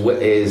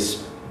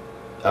is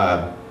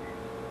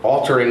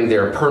altering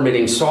their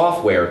permitting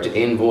software to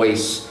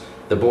invoice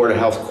the Board of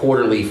Health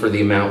quarterly for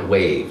the amount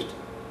waived.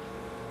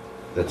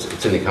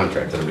 It's in the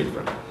contract that I'm reading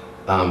from.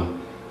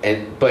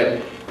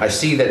 But I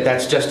see that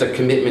that's just a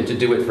commitment to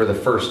do it for the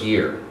first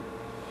year.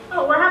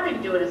 Oh, we're happy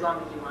to do it as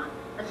long as you want.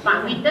 That's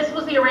fine. This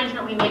was the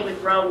arrangement we made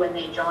with Roe when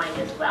they joined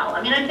as well.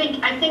 I mean, I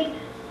think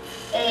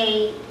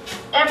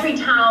every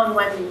town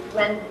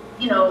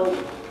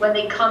when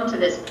they come to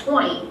this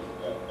point,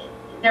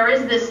 there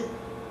is this,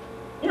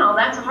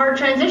 that's a hard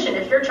transition.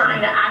 If you're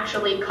trying to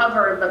actually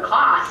cover the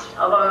cost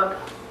of a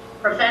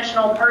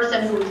professional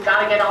person who's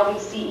got to get all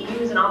these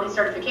CEUs and all these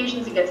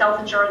certifications and gets health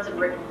insurance and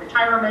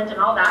retirement and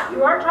all that,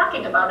 you are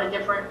talking about a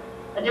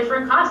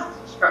different cost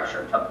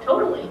structure,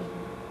 totally.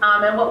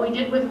 And what we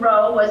did with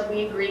Roe was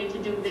we agreed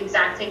to do the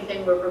exact same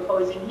thing we're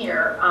proposing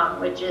here,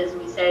 which is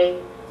we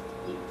say,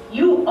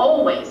 you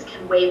always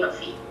can waive a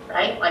fee,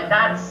 right? Like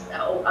that's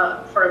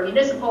for a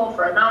municipal,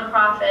 for a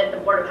nonprofit, the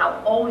Board of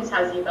Health always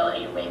has the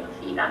ability to waive a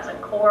fee. That's a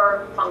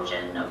core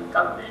function of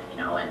government,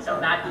 and so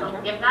that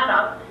don't give that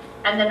up.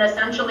 And then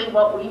essentially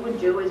what we would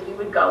do is we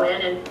would go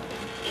in, and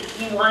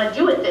if you want to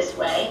do it this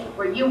way,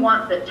 where you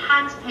want the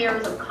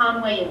taxpayers of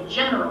Conway in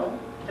general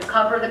to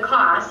cover the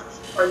costs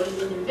for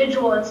these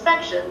individual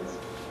inspections,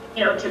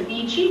 to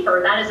be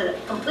cheaper, that is a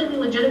completely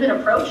legitimate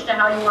approach to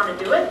how you want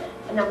to do it.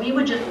 And then we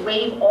would just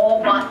waive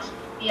all but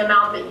the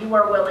amount that you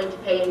are willing to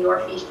pay in your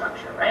fee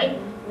structure, right?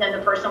 And then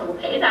the person will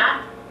pay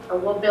that,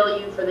 and we'll bill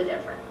you for the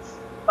difference.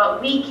 But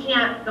we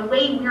can't, the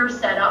way we're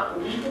set up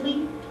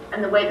legally,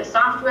 and the way the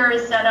software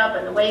is set up,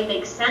 and the way it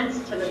makes sense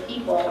to the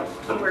people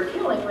who we're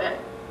dealing with,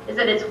 is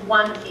that it's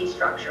one fee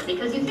structure.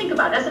 Because you think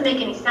about it, it doesn't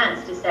make any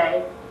sense to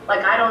say,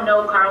 like, I don't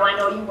know, Carl, I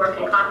know you work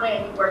in Conway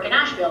and you work in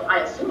Ashfield. I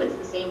assume it's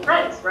the same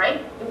price,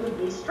 right? It would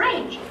be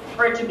strange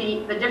for it to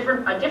be a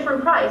different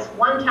price,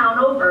 one town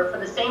over, for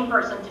the same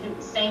person to do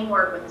the same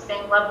work with the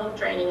same level of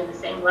training and the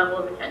same level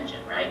of attention,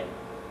 right?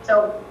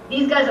 So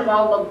these guys have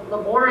all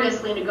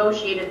laboriously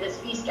negotiated this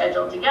fee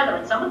schedule together,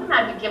 and some of them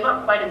had to give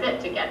up quite a bit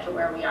to get to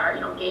where we are.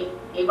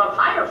 Gave up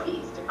higher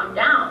fees to come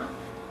down.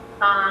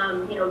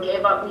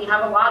 We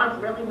have a lot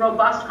of really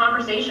robust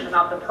conversation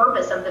about the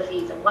purpose of the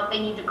fees and what they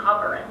need to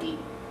cover, and we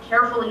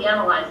carefully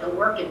analyze the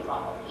work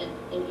involved in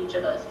each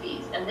of those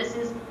fees. And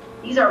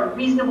these are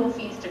reasonable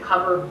fees to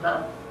cover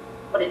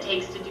what it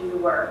takes to do the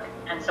work.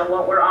 And so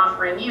what we're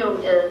offering you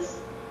is,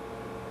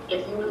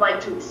 if you would like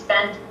to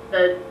spend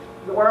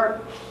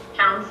your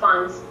town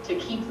funds to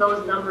keep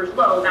those numbers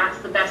low, that's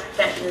the best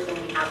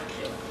mechanism we have to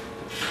do it.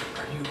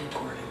 Are you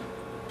recording?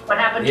 What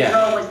happened to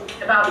Roe was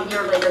about a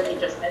year later, they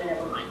just said,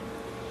 never mind.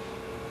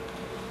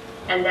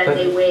 And then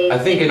they waived. I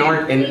think in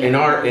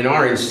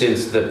our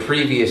instance, the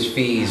previous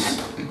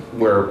fees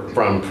were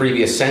from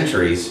previous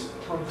centuries,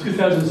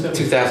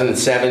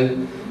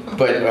 2007.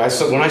 But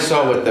when I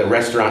saw what the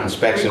restaurant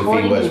inspection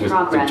fee was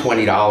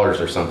 $20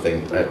 or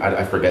something,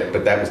 I forget.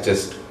 But that was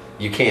just,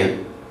 you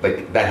can't,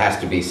 like, that has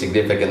to be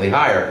significantly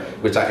higher.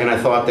 I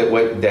thought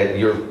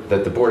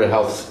that the Board of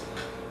Health's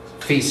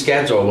fee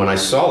schedule, when I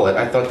saw it,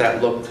 I thought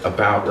that looked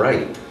about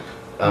right.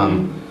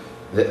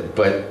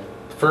 But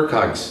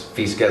FRCOG's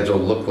fee schedule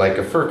looked like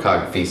a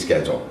FRCOG fee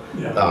schedule.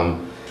 Yeah.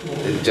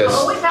 Just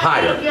always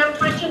higher. If you have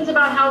questions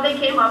about how they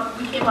came up,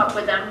 we came up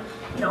with them.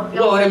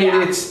 Well, I mean,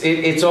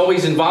 it's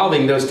always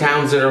involving those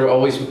towns that are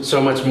always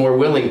so much more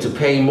willing to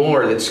pay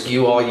more, that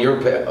skew all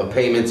your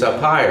payments up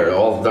higher.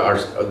 All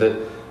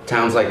the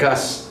towns like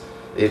us,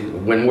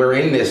 when we're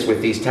in this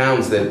with these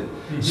towns that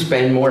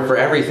spend more for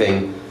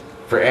everything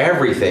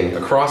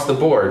across the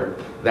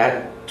board,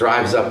 that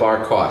drives up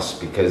our costs,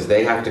 because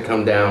they have to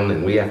come down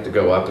and we have to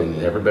go up,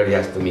 and everybody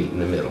has to meet in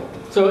the middle.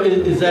 So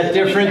is that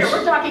different?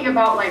 We're talking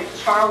about like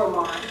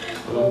Charlemont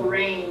and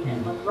Lorraine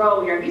and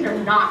Monroe here. These are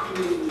not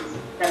communities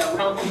that are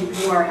relatively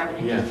poor, have an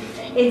interesting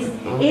thing.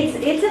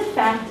 It's a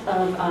fact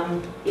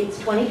of, it's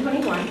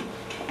 2021,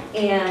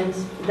 and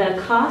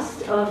the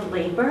cost of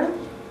labor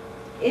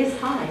is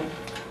high.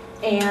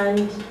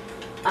 And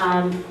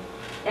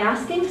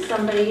asking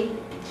somebody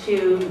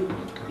to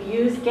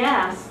use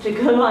gas to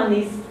go on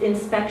these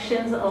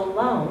inspections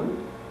alone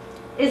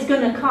is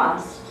gonna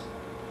cost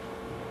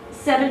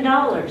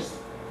 $7,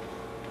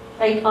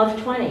 like,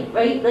 of 20,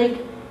 right? Like,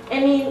 I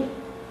mean,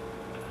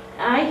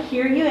 I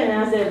hear you, and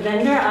as a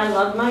vendor, I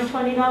love my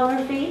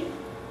 $20 fee.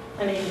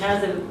 I mean,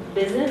 as a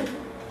business,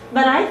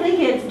 but I think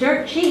it's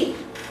dirt cheap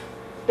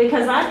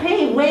because I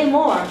pay way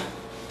more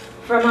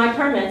for my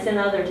permits in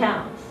other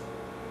towns.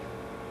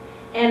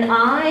 And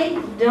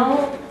I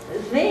don't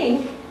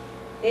think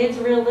it's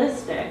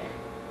realistic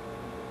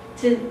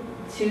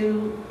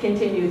to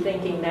continue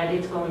thinking that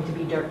it's going to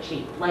be dirt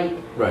cheap. Like,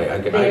 Right, I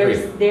agree.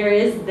 there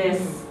is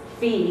this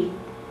fee,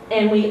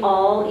 and we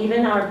all,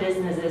 even our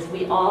businesses,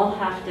 we all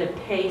have to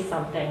pay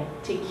something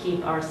to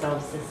keep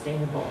ourselves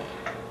sustainable.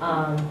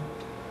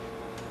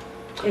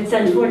 It's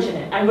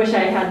unfortunate. I wish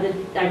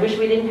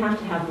we didn't have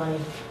to have money.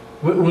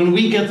 When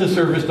we get the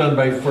service done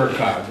by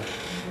FERCog,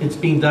 it's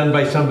being done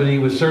by somebody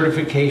with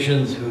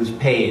certifications who's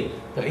paid,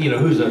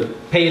 who's a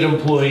paid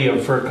employee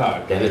of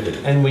FERCog.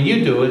 And when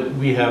you do it,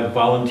 we have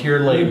volunteer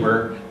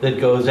labor that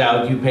goes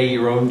out, you pay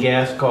your own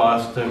gas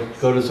cost to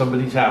go to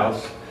somebody's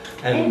house.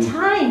 And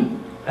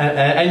time.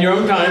 And your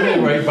own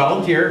time, right,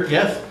 volunteer,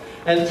 yes.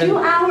 And 2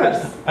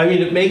 hours. I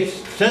mean, it makes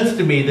sense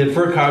to me that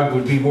FERCog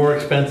would be more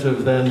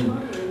expensive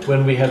than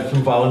when we have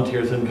some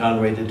volunteers in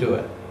Conway to do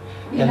it.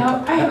 You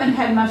know, I haven't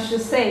had much to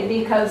say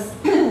because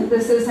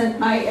this isn't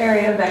my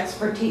area of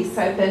expertise.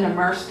 I've been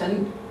immersed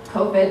in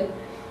COVID.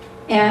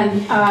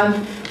 And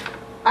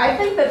I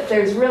think that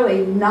there's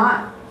really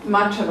not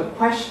much of a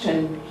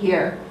question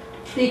here,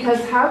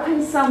 because how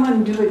can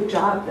someone do a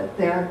job that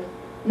they're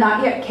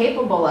not yet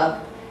capable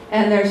of?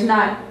 And there's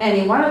not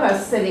any one of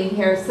us sitting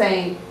here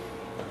saying,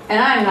 and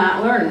I'm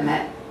not learning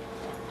it.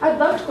 I'd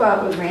love to go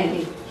out with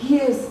Randy. He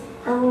is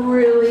a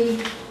really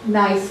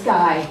nice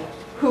guy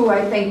who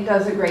I think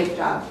does a great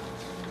job.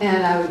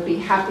 And I would be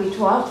happy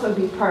to also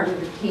be part of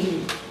the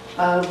team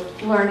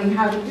of learning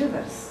how to do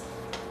this.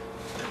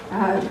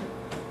 I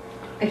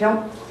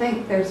don't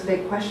think there's a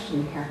big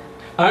question here.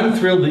 I'm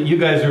thrilled that you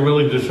guys are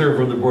willing to serve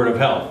on the Board of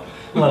Health,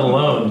 let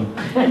alone,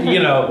 let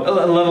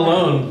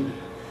alone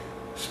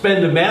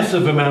spend a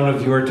massive amount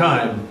of your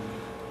time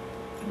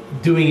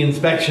doing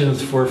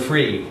inspections for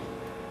free,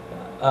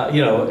 as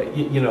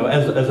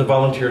a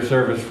volunteer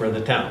service for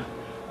the town.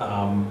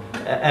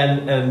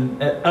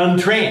 And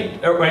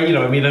untrained, right?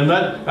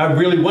 I'm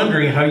really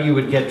wondering how you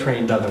would get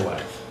trained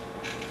otherwise.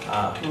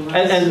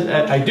 And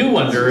I do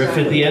wonder if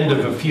at the end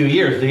of a few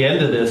years, the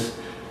end of this,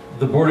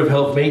 the Board of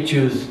Health may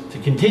choose to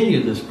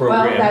continue this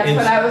program. Well, that's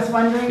what I was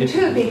wondering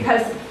too,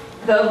 because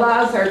the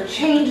laws are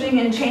changing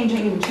and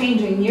changing and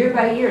changing year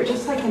by year,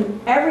 just like in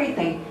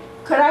everything.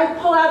 Could I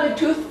pull out a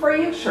tooth for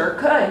you? Sure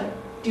could.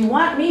 Do you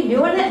want me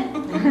doing it?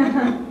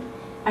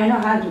 I know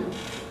how to.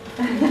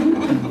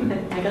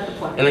 I got the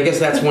point. And I guess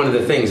that's one of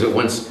the things, that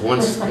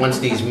once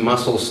these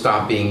muscles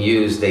stop being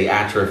used, they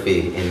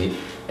atrophy,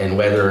 and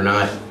whether or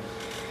not,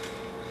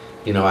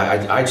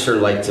 I'd sure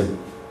like to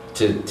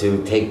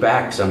take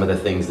back some of the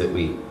things that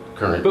we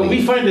currently But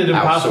we find it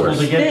impossible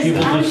to get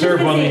people to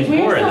serve on these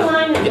boards.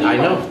 Yeah, I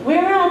know.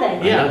 Where are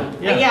they? Yeah.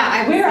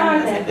 Where are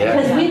they?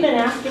 Yeah. Because we've been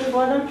asking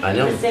for them I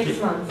know. for 6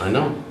 months. I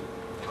know.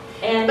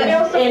 But I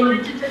also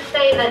wanted to just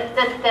say that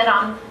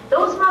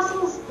those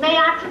muscles may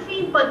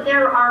atrophy, but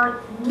there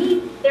are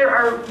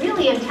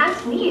really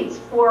intense needs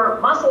for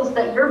muscles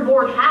that your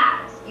board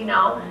has.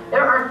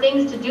 There are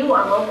things to do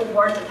on local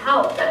boards of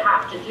health that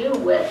have to do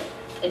with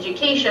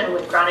education,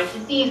 with chronic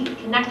disease, with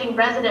connecting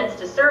residents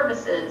to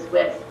services,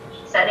 with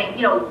setting,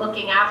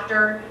 looking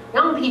after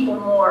young people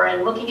more,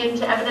 and looking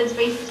into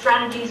evidence-based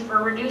strategies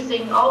for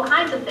reducing all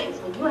kinds of things.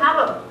 When you have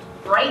a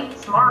bright,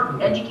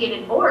 smart,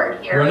 educated board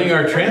here, running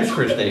our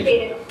transfer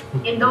station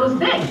in those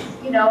things,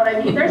 you know what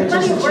I mean? There's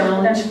plenty of work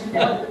that has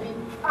to be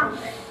done.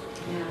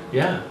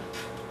 Yeah.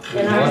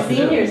 And our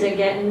seniors are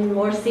getting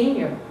more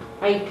senior.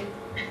 Like,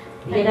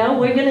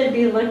 we're going to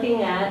be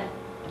looking at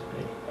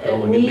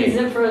needs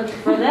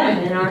for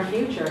them in our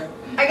future.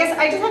 I guess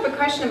I just have a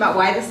question about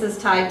why this is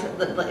tied to,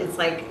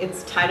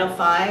 it's Title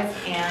V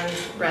and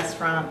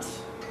restaurant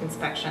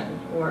inspection,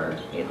 or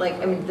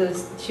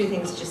those two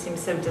things just seem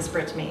so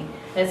disparate to me.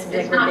 It's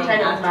not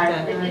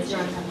Title V. It's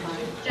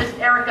just,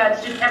 Erica,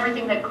 it's just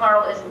everything that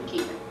Carl isn't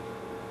keeping.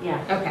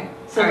 Yeah. Okay.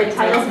 So the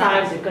Title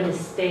V's are going to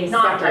stay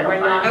Not separate. Title We're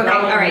not V. Okay,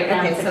 all going right,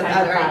 down okay, to so,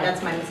 Title all right, V.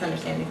 that's my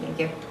misunderstanding, thank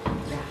you.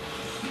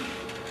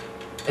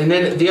 And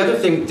then the other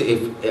thing,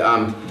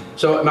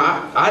 so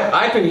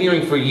I've been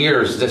hearing for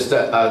years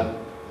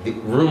the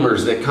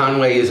rumors that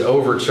Conway is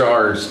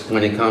overcharged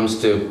when it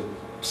comes to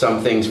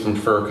some things from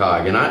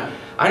FERCog, and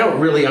I don't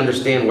really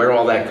understand where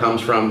all that comes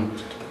from.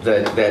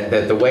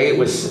 That the way it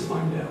was, You'll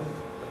never find out.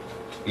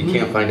 you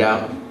can't find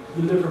out.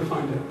 You'll never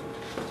find out.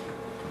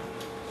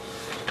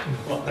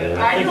 Well,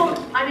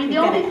 The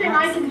only thing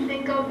I can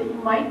think of that you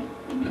might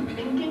be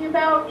thinking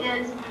about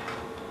is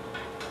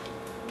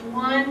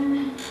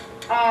one,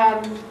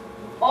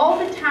 all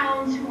the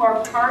towns who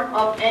are part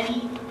of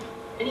any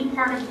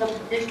part of the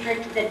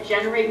district that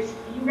generates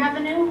fee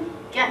revenue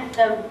get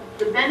the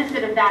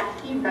benefit of that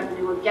fee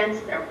revenue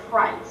against their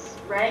price,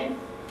 right?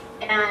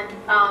 And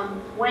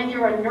when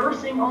you're a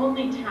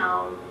nursing-only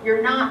town,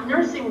 you're not,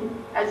 nursing,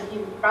 as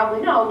you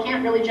probably know,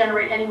 can't really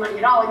generate any money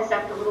at all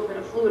except a little bit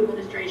of flu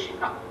administration,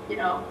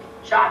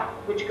 shot,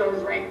 which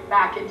goes right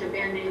back into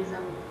Band-Aids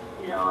and,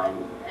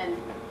 and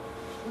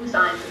flu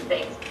signs and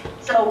things.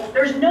 So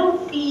there's no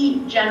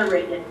fee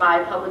generated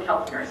by public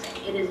health nursing.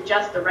 It is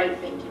just the right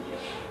thing to do.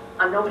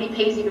 Nobody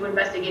pays you to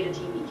investigate a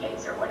TB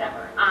case or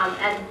whatever.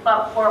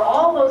 But for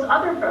all those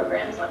other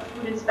programs like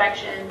food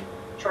inspection,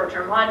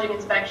 short-term lodging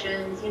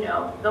inspections,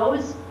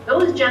 those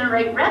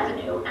generate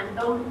revenue. And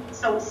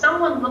so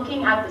someone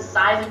looking at the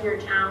size of your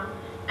town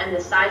and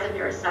the size of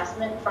your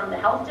assessment from the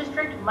health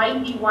district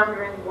might be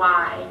wondering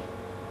why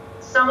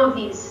some of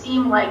these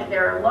seem like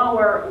they're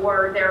lower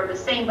or they're the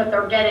same, but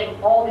they're getting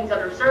all these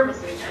other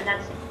services. And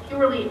that's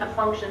purely a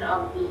function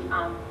of the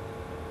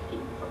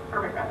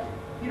permit revenue.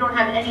 You don't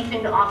have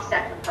anything to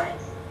offset the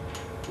price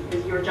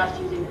because you're just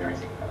using the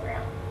nursing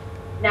program.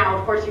 Now,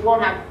 of course, you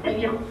won't have,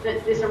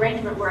 this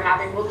arrangement we're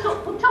having will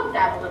tilt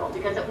that a little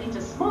because at least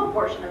a small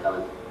portion of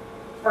those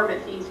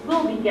permit fees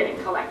will be getting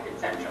collected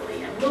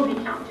centrally and will be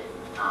counted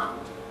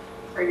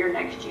for your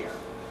next year.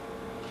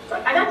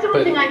 But that's the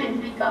only thing I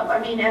can think of. I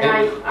mean,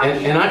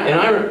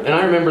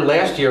 I remember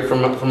last year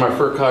from our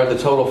FERCOG, the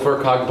total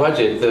FERCOG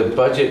budget, the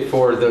budget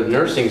for the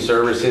nursing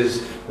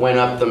services went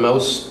up the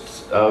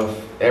most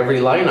of every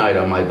line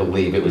item, I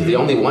believe. It was the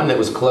only one that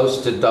was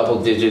close to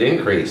double-digit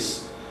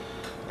increase.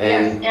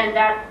 And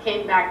that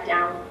came back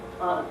down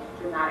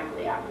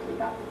dramatically after we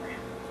got the grant.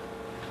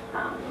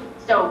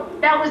 So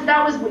that was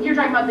what you're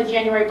talking about, the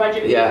January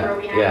budget meeting where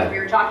we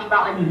were talking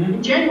about, like,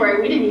 in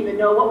January we didn't even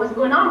know what was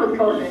going on with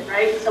COVID,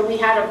 right? So we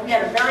had a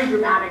very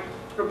dramatic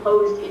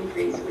proposed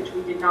increase, which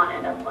we did not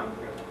end up going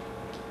through.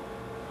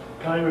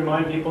 Can I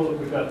remind people that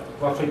we've got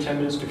roughly 10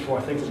 minutes before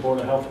I think the Board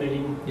of Health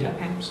meeting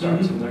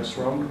starts in the next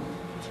room?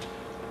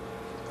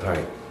 All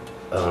right.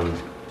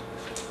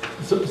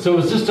 So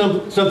is this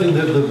something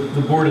that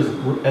the board is,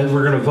 and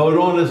we're going to vote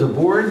on as a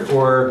board,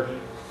 or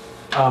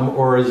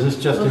is this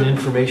just an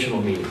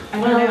informational meeting?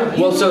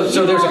 Well, so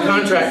there's a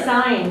contract.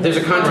 There's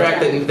a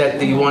contract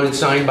that you wanted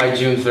signed by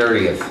June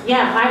 30th.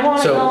 Yeah, I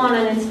want to go on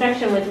an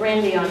inspection with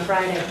Randy on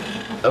Friday.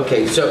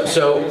 Okay, so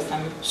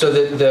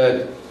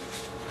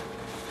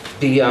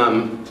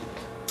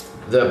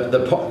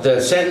the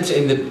sentence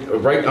in the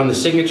right on the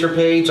signature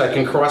page, I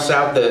can cross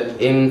out the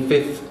in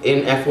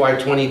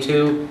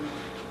FY22,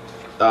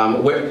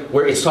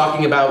 where it's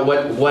talking about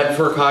what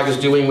FERCOG is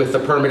doing with the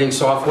permitting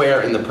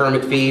software and the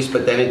permit fees,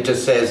 but then it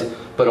just says,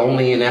 but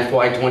only in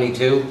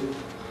FY22.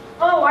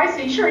 Oh, I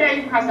see. Sure, yeah,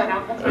 you can cross that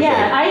out. That's okay.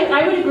 Yeah,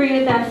 I would agree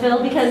with that,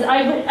 Phil, because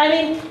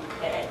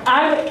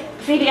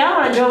Phoebe, I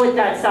want to go with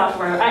that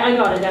software. I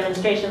got a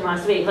demonstration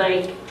last week.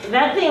 Like,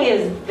 that thing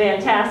is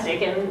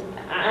fantastic, and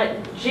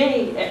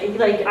Ginny,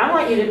 I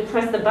want you to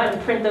press the button,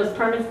 print those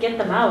permits, get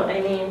them out. I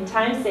mean,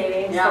 time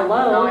savings,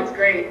 hello. No, it's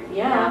great.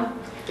 Yeah.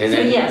 And so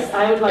then, yes,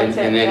 I would like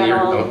to. And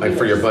then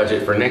for your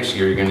budget for next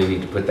year, you're going to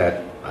need to put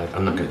that.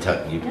 I'm not going to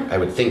tell you. Yeah. I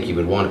would think you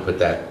would want to put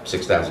that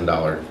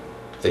 $6,000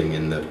 thing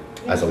in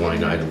as a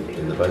line item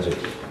in the budget.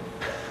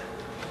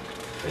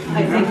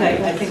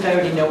 I think I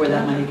already know where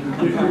that money can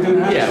come from.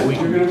 Yeah, we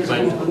can.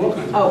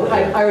 Oh,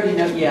 I already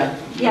know. Yeah.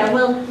 Yeah,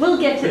 we'll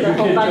get to the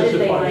whole budget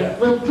thing.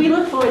 Like, we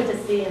look forward to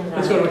seeing that.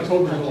 That's what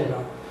October's all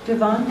about.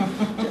 Devon,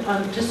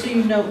 just so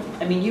you know,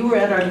 I mean, you were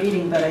at our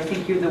meeting, but I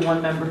think you're the one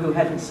member who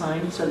hadn't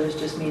signed, so there's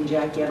just me and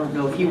Jackie. I don't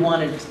know if you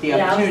wanted the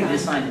opportunity to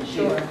sign it.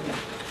 Sure.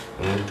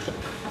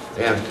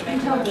 Yeah.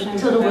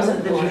 Until it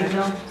wasn't the meeting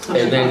though. So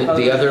and then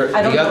the other.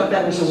 I don't know if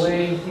that was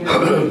away.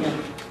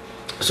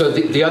 So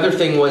the other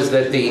thing was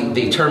that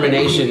the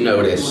termination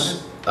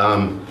notice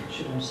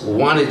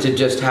wanted to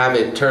just have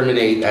it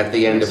terminate at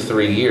the end of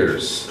 3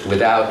 years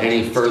without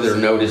any further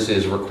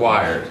notices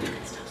required.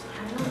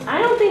 I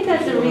don't think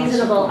that's a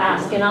reasonable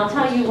ask, and I'll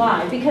tell you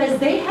why. Because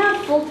they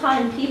have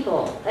full-time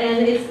people, and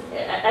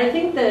I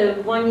think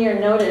the 1-year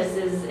notice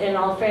is, in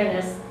all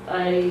fairness,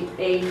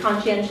 a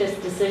conscientious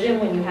decision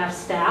when you have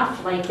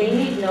staff. Like, they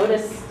need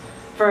notice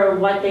for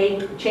what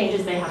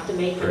changes they have to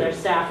make for their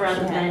staff,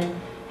 rather than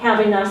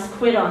having us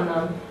quit on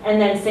them and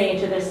then saying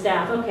to the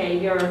staff, okay,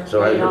 you're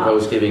So I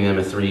propose giving them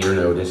a 3-year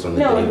notice on the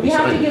day No, you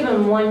have to give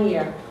them 1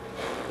 year.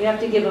 You have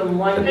to give them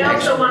 1 year. I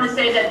also want to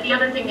say that the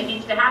other thing that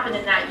needs to happen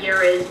in that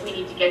year is we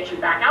need to get you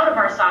back out of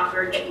our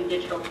software, get you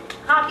digital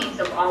copies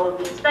of all of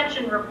the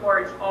inspection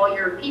reports. All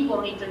your people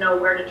need to know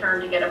where to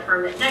turn to get a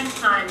permit next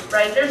time,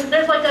 right? There's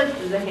like a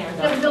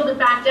build it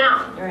back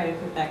down. All right,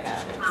 put it back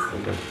out.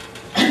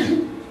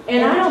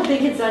 And I don't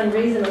think it's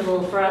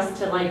unreasonable for us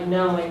to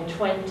know in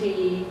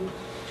 2023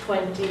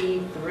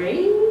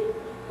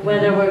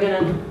 whether we're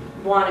going to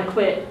want to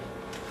quit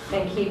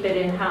and keep it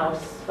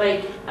in-house.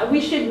 Like,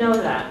 we should know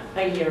that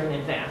a year in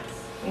advance.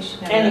 We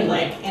should know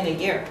that in a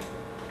year.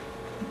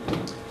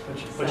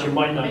 But you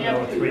might not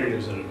know it 3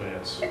 years in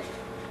advance.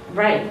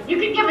 Right. You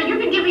can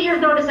give a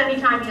year's notice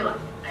anytime you like.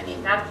 I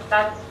mean,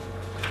 that's.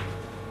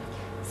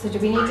 So do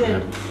we need to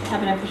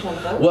have an official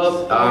vote?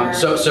 Well, or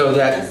so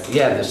that, just-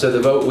 yeah, so the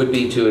vote would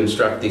be to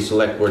instruct the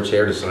select board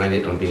chair to sign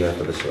it on behalf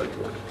of the select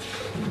board.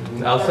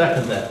 I'll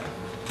second that.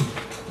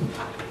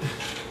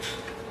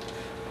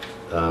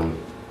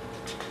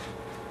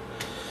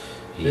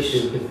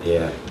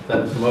 Yeah,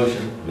 That's the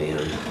motion, man.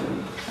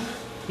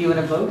 You want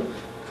to vote?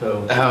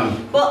 so.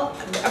 Well,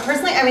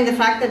 personally, I mean, the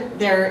fact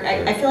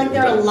that I feel like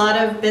there are a lot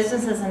of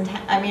businesses in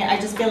town. I mean, I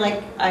just feel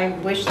like I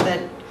wish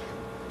that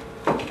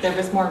there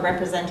was more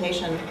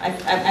representation.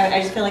 I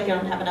just feel like you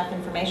don't have enough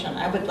information.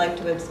 I would like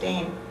to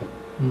abstain.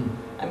 Hmm.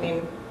 I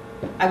mean,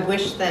 I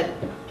wish that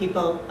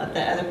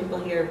other people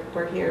here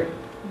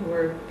who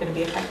were going to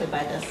be affected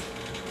by this.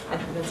 I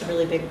think that's a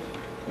really big,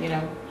 you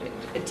know,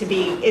 to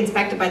be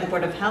inspected by the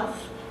Board of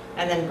Health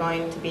and then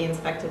going to be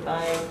inspected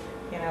by,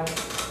 you know,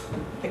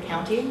 the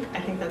county. I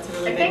think that's a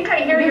really I big. think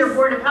I hear your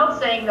Board of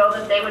Health saying though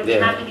that they would be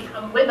Yeah. happy to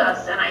come with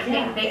us, and I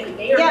think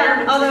they are.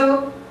 Yeah,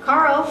 although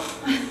Carl.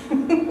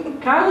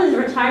 Carl is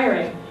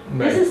retiring.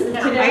 This is,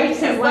 Yeah. today's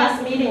his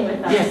last meeting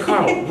with us. Yeah,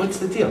 Carl, what's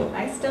the deal?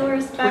 I still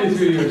respect.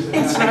 23 years.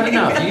 It's not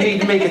enough. You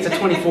need to make it to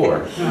 24.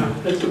 No,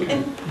 that's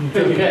okay.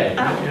 Okay.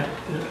 Yeah.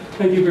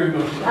 Thank you very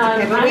much.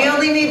 Okay, but we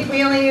only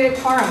need a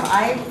quorum.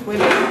 I would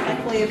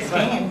respectfully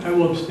abstain. I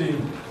will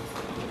abstain.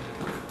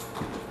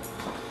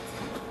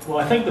 Well,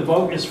 I think the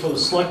vote is for the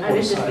select I board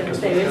was just side, gonna because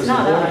say, it's the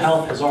not Board of us.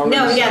 Health has already.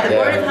 No, yeah, the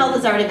Yeah. Board of Health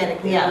has already been,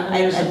 yeah, I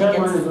There's a think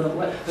deadline it's, of the,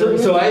 what?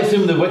 So I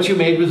assume that what you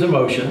made was a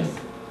motion,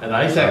 and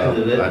I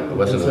seconded it. It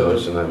wasn't a and so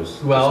motion, I was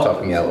just well-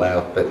 talking out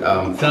loud, but, it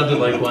Sounded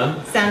like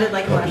one. sounded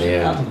like a motion.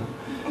 Yeah.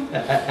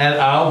 And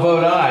I'll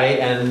vote aye,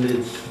 and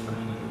it's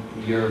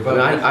your vote.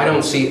 I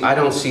don't see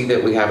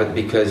that we have it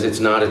because it's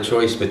not a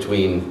choice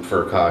between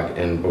FERCog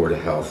and Board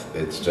of Health.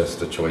 It's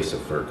just a choice of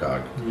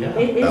FERCog. Yeah.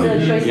 It is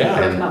a choice Yeah.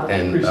 of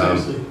And, Carl.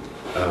 Precisely.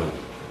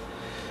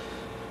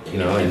 you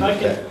know, If and I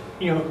could,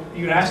 you know,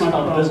 you asked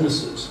about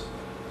businesses.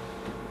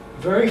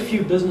 Very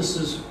few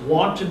businesses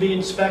want to be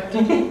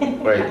inspected,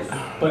 right,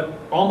 but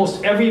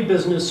almost every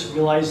business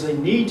realizes they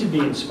need to be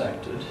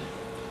inspected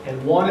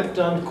and want it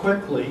done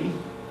quickly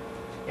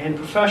and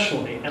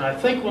professionally. And I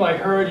think what I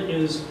heard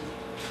is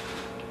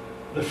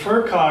the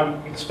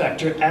FERCog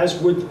inspector, as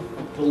would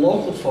the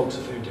local folks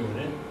if they're doing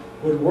it,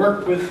 would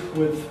work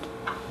with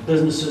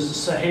businesses to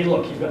say, hey,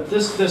 look, you've got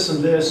this, this,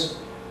 and this,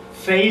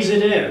 phase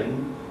it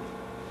in.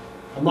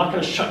 I'm not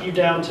going to shut you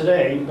down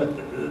today, but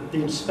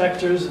the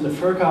inspectors and the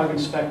FERCog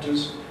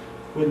inspectors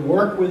would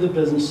work with the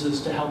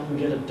businesses to help them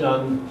get it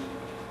done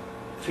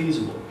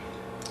feasible.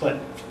 But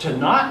to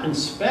not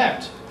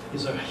inspect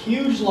is a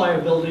huge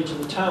liability to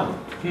the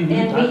town. And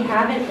we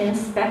haven't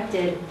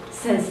inspected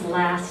since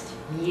last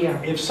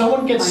year. If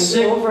someone gets Like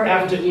sick over a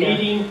after year.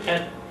 eating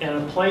at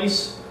a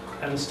place,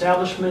 an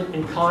establishment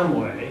in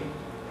Conway,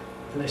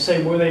 and they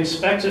say, were they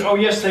inspected? Oh,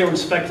 yes, they were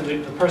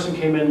inspected. The person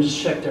came in and just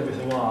checked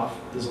everything off.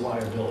 There's a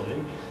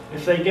liability.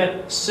 If they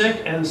get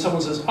sick and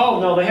someone says,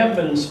 oh, no, they haven't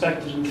been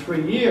inspected in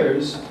 3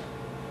 years,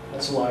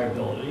 that's a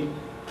liability.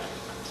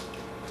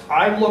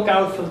 I look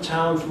out for the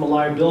town from a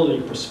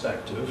liability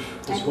perspective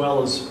as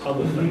well as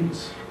other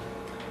things.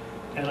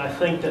 And I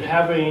think that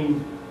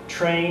having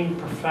trained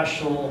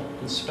professional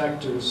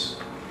inspectors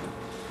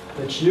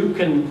that you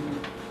can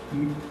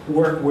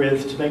work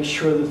with to make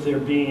sure that they're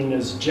being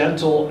as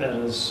gentle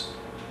and as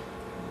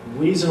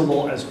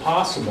reasonable as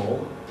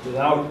possible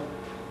without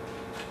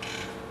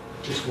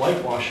just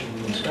whitewashing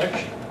the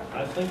inspection.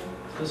 I think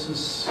this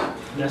is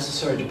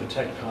necessary to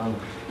protect Conway.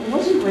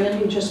 Wasn't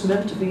Randy just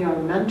meant to be our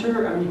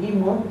mentor? I mean, he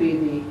won't be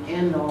the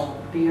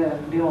end-all,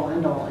 be-all,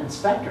 end-all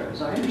inspector,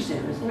 as I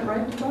understand. Isn't it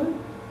right, Tony?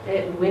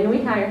 When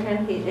we hire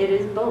him, it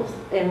is both.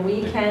 And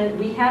we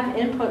have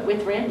input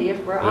with Randy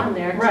if we're on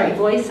there to Right.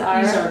 voice He's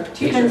our our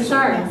teacher.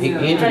 concerns. he Yeah.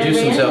 introduced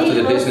But himself to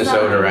the Randy business looks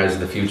up. owner as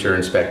the future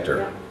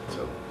inspector.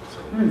 So,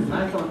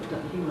 I thought that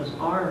he was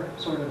our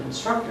sort of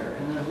instructor,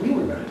 and then we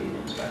were gonna be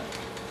the inspector.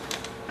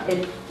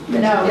 No,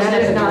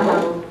 that is not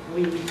how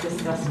we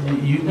discussed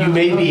it. You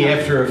may be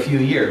after a few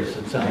years,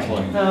 it sounds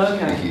like. Oh,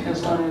 okay,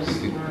 as long as.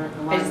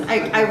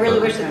 I really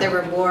wish that there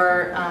were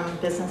more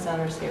business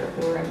owners here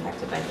who were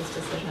impacted by this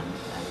decision.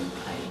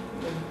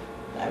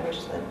 I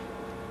wish that.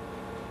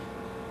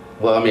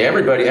 well, I mean,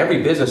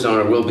 every business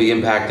owner will be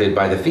impacted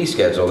by the fee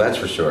schedule, that's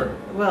for sure.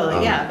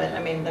 Well, yeah, but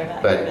I mean, they're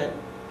not but- here to.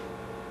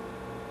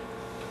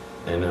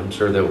 And I'm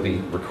sure there'll be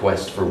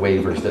requests for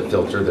waivers that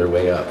filter their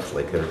way up,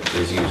 like there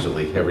is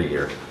usually every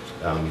year.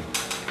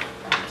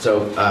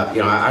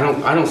 You know,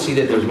 I don't see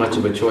that there's much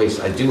of a choice.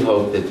 I do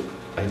hope,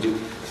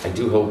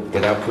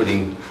 without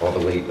putting all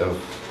the weight of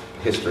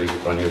history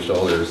on your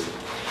shoulders,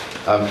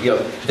 you know,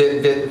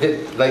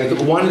 like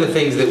one of the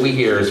things that we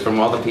hear is from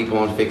all the people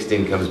on fixed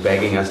incomes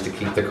begging us to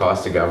keep the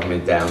cost of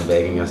government down,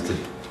 begging us to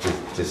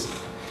just,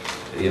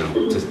 you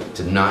know,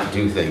 to not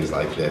do things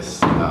like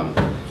this.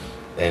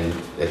 And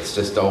it's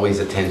just always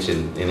a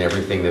tension in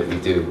everything that we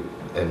do,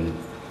 and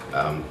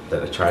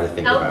that I try to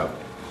think Nope. about.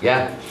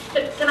 Yeah.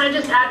 Can I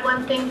just add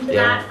one thing to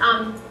Yeah. that?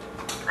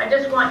 I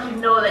just want you to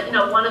know that,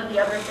 one of the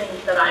other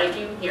things that I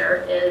do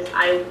here is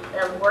I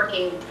am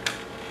working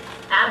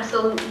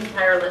absolutely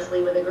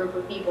tirelessly with a group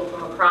of people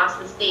from across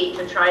the state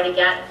to try to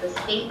get the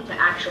state to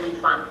actually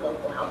fund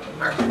local health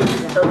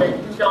departments so that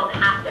you don't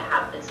have to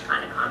have this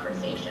kind of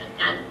conversation.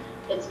 And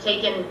it's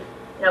taken,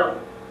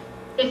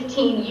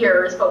 15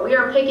 years, but we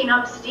are picking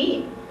up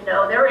steam.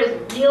 There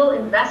is real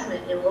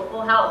investment in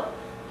local health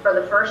for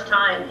the first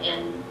time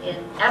in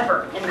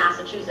ever in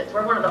Massachusetts.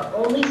 We're one of the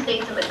only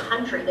states in the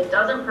country that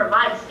doesn't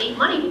provide state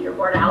money to your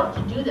Board of Health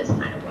to do this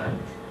kind of work.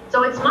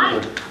 So it's my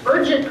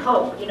urgent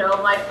hope,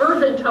 my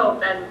fervent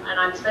hope, and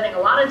I'm spending a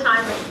lot of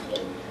time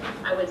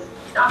I was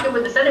talking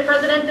with the Senate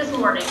President this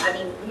morning. I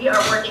mean, we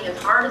are working as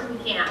hard as we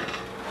can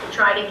to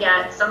try to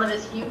get some of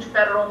this huge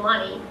federal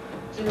money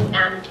to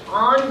an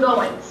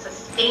ongoing,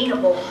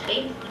 sustainable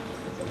state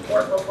to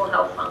support local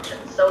health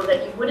functions so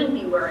that you wouldn't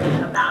be worried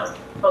about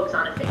folks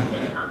on a fixed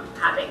income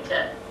having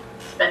to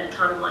spend a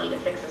ton of money to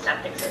fix a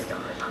septic system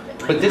or something like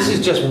that. But this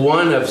is just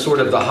one of sort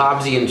of the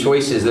Hobbesian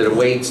choices that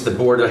awaits the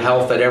Board of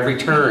Health at every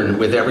turn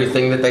with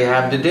everything that they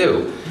have to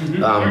do.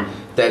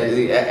 That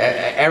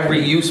every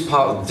use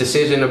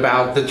decision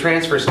about the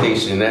transfer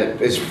station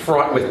that is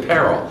fraught with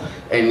peril,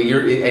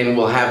 and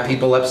will have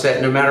people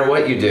upset no matter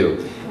what you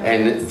do.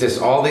 And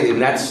just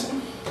and that's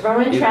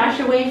throwing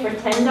trash away for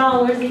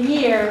 $10 a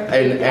year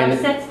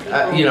upsets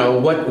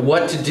people.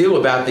 What to do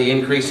about the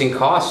increasing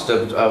cost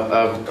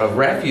of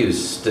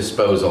refuse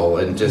disposal,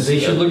 and just They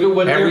should look at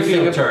what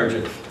Deerfield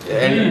charges.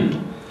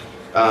 And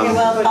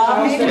Bob,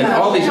 all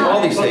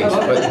these things,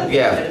 but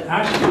yeah.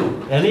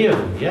 Actually, Any of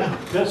them,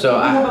 yeah. So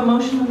we have a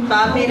motion.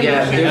 Bob made a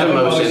yeah, motion. there's a Have a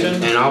motion,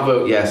 motion. and I'll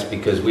vote yes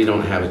because we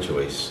don't have a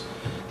choice.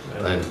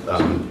 And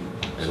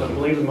So I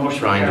believe the motion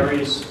trying to-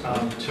 carries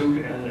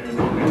 2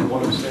 and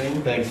 1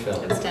 abstaining. Thanks,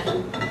 Phil.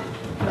 Abstention.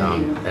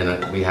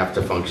 and we have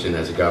to function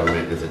as a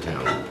government, as a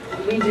town.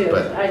 We do.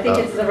 But, I think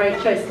it's the right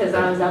choice because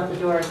I was out the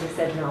door and he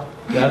said no.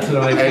 That's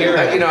what I fear.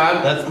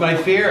 That's my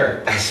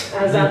fear. I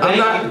was out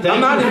I'm there.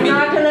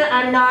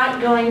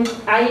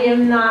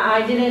 not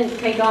I didn't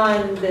take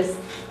on this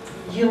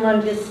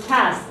humongous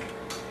task.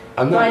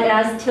 But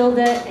as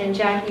Tilda and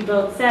Jackie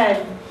both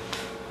said,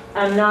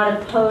 I'm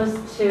not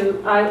opposed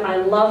to, I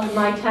love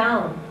my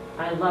town.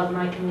 I love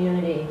my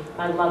community.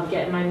 I love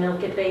getting my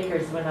milk at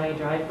Baker's when I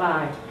drive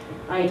by.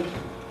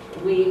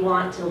 We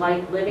want to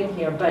like living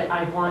here, but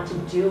I want to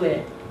do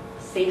it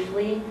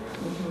safely.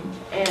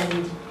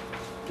 And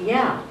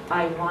yeah,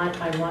 I want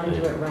to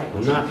do it right.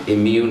 I'm not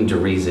immune to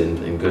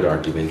reason and good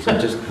arguments. I'm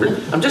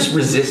just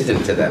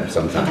resistant to them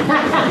sometimes.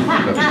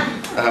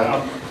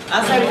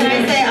 Also, can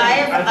I say,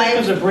 I think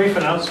there's a brief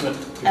announcement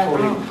before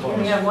we We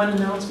close. have one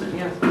announcement,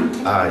 yes.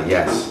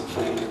 Yes.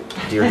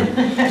 Dear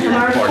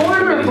Our party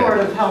former committee Board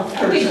head. of Health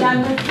Are we person.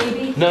 done with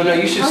Phoebe? No,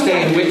 you should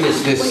stay and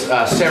witness this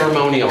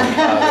ceremonial.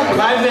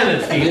 5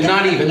 minutes, Pete.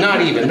 Not even.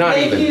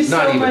 Thank you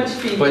so much,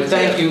 Phoebe. But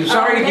thank you.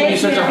 Sorry to give you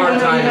such a hard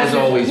time as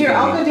always. Here,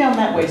 I'll go Phoebe. down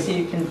that way so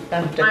you can.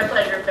 My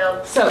pleasure,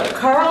 Phil. So,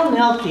 Carl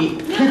Nelke.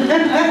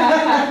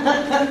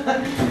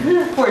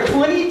 For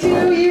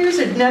 22 years,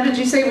 or now did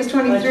you say it was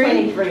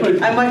 23?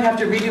 23. I might have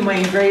to redo my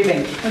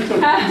engraving.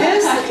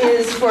 This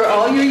is for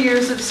all your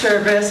years of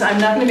service. I'm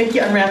not going to make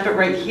you unwrap it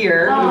right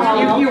here. Oh.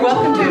 You're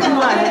welcome to if you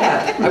want.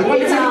 I wonder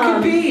what it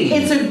could be.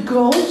 It's a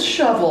gold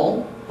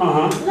shovel.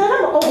 uh-huh. Let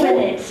him open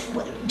it.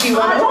 Do you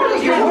want to open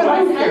it?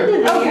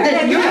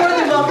 You're more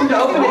than welcome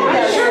to open it.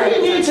 I'm sure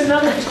he needs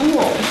another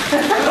tool.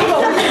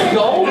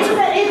 Gold?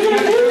 It's a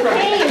new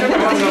paint. It's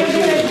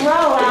going to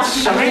grow after.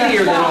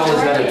 Shinier than all his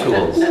other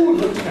tools. Ooh,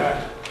 look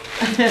at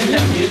That's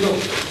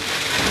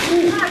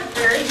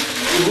very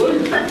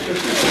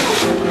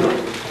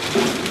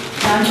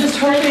I'm just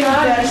hoping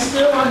that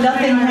Still on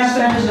nothing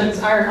happens.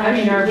 Our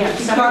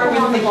Start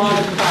with the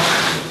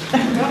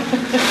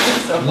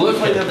Look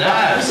at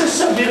that. This is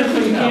so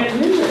beautiful, you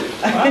can't use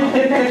it.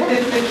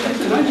 That's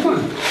a nice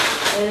one.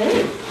 It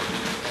is.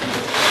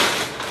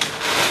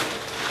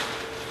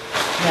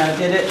 Now,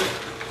 did it?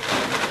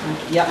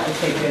 Yep,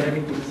 okay, good,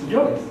 everything's in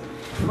Yep.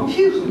 place.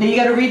 Phew, now you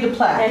gotta read the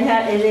plaque.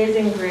 It is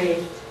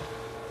engraved.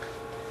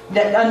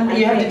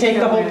 You have to take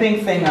the whole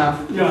pink thing off.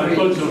 Yeah, I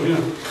thought so, yeah.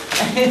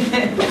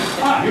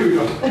 Here we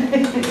go.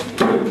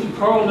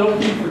 Carl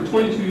Nelke for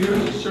 22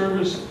 years of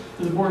service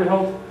to the Board of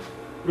Health.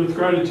 With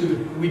gratitude,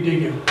 we dig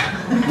him.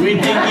 We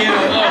dig you.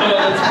 Oh,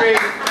 that's great.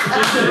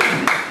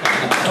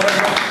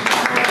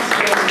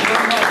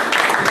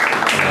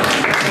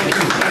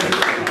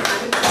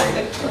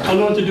 I don't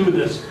know what to do with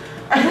this.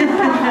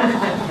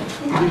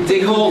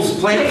 Dig holes,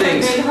 plant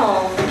things. Big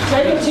hole.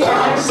 Take it to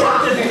your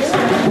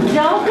septic.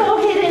 Don't go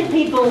hitting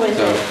people with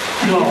So,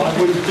 it. No, I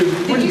wouldn't.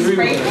 Did you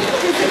spray paint? Is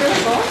it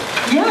really gold?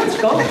 Yeah, it's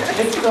gold.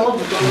 It's gold.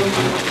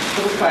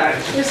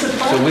 It's a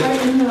So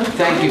with-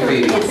 thank you,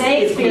 Phoebe.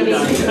 Thanks, Phoebe.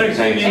 Thanks,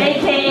 Amy.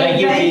 AKA,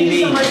 Thank you, Thank you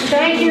so Phoebe. much.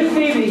 Thank you,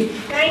 Phoebe.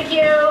 Thank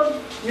you.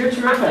 You're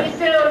Talk to you terrific.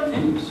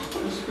 soon.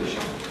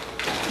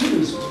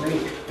 Phoebe's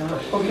great.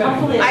 Gosh. Okay.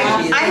 I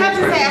have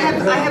to say,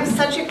 I have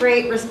such a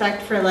great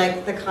respect for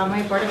like the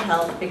Conway Board of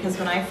Health, because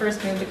when I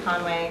first moved to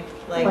Conway,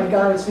 Oh my like,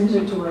 God, it's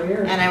music to our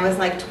ears. and I was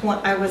like,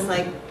 I was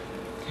like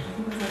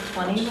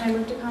 2020 when I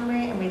moved to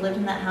Conway, and we lived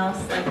in that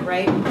house, like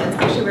right, that's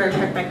actually where I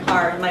parked my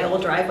car, in my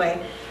old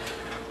driveway,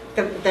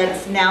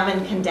 that's now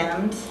been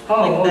condemned.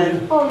 Oh,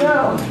 Oh,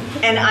 no.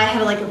 And I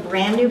had like a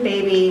brand new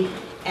baby,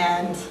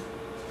 and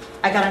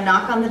I got a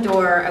knock on the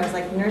door. I was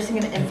like nursing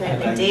an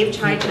infant, and Dave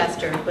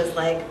Chichester was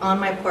like on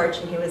my porch,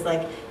 and he was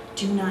like,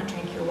 "Do not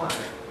drink your water."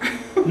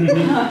 And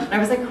I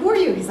was like, "Who are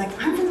you?" He's like,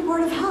 "I'm from the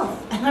Board of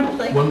Health." And I'm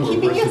like,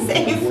 keeping you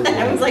safe. And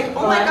I was like,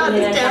 "Oh my God,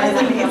 this town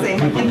is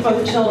amazing." I think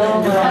both children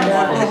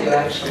wanted to,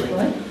 actually.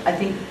 I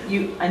think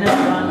you, I know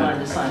Ron wanted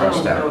to sign, I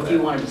don't know if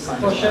you wanted to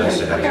sign. Well, sure.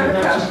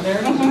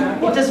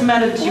 It doesn't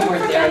matter that you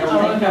weren't there, I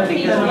don't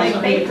think, because Like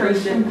they they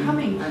approved it.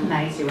 coming I'm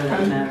tonight. not sure whether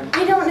it matters.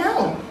 I don't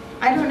know.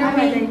 I don't know. I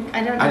mean, think,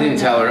 I don't know. I didn't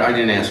tell her, I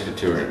didn't ask her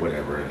to, or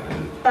whatever.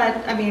 But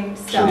I mean,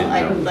 still, didn't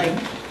I know. like.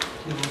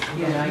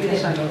 Yeah, I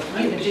guess I don't.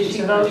 Did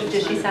she vote,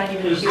 did she sign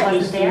even if she wasn't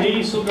Is the there?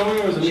 meeting still going,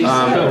 or is it? we We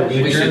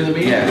adjourn should, the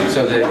meeting? yeah,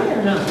 so the,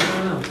 No,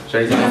 no. so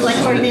anything else, Like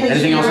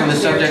anything else on the To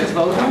subject?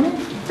 vote on it,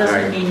 All doesn't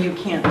right. mean you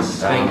can't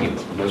Thank you.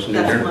 stop. Motion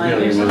That's adjourned, my no,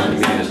 you want to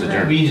understanding. just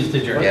adjourn. We just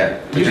adjourned. Yeah,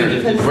 You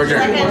adjourned. just- We're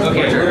adjourned. Second.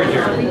 Okay, we're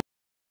adjourned.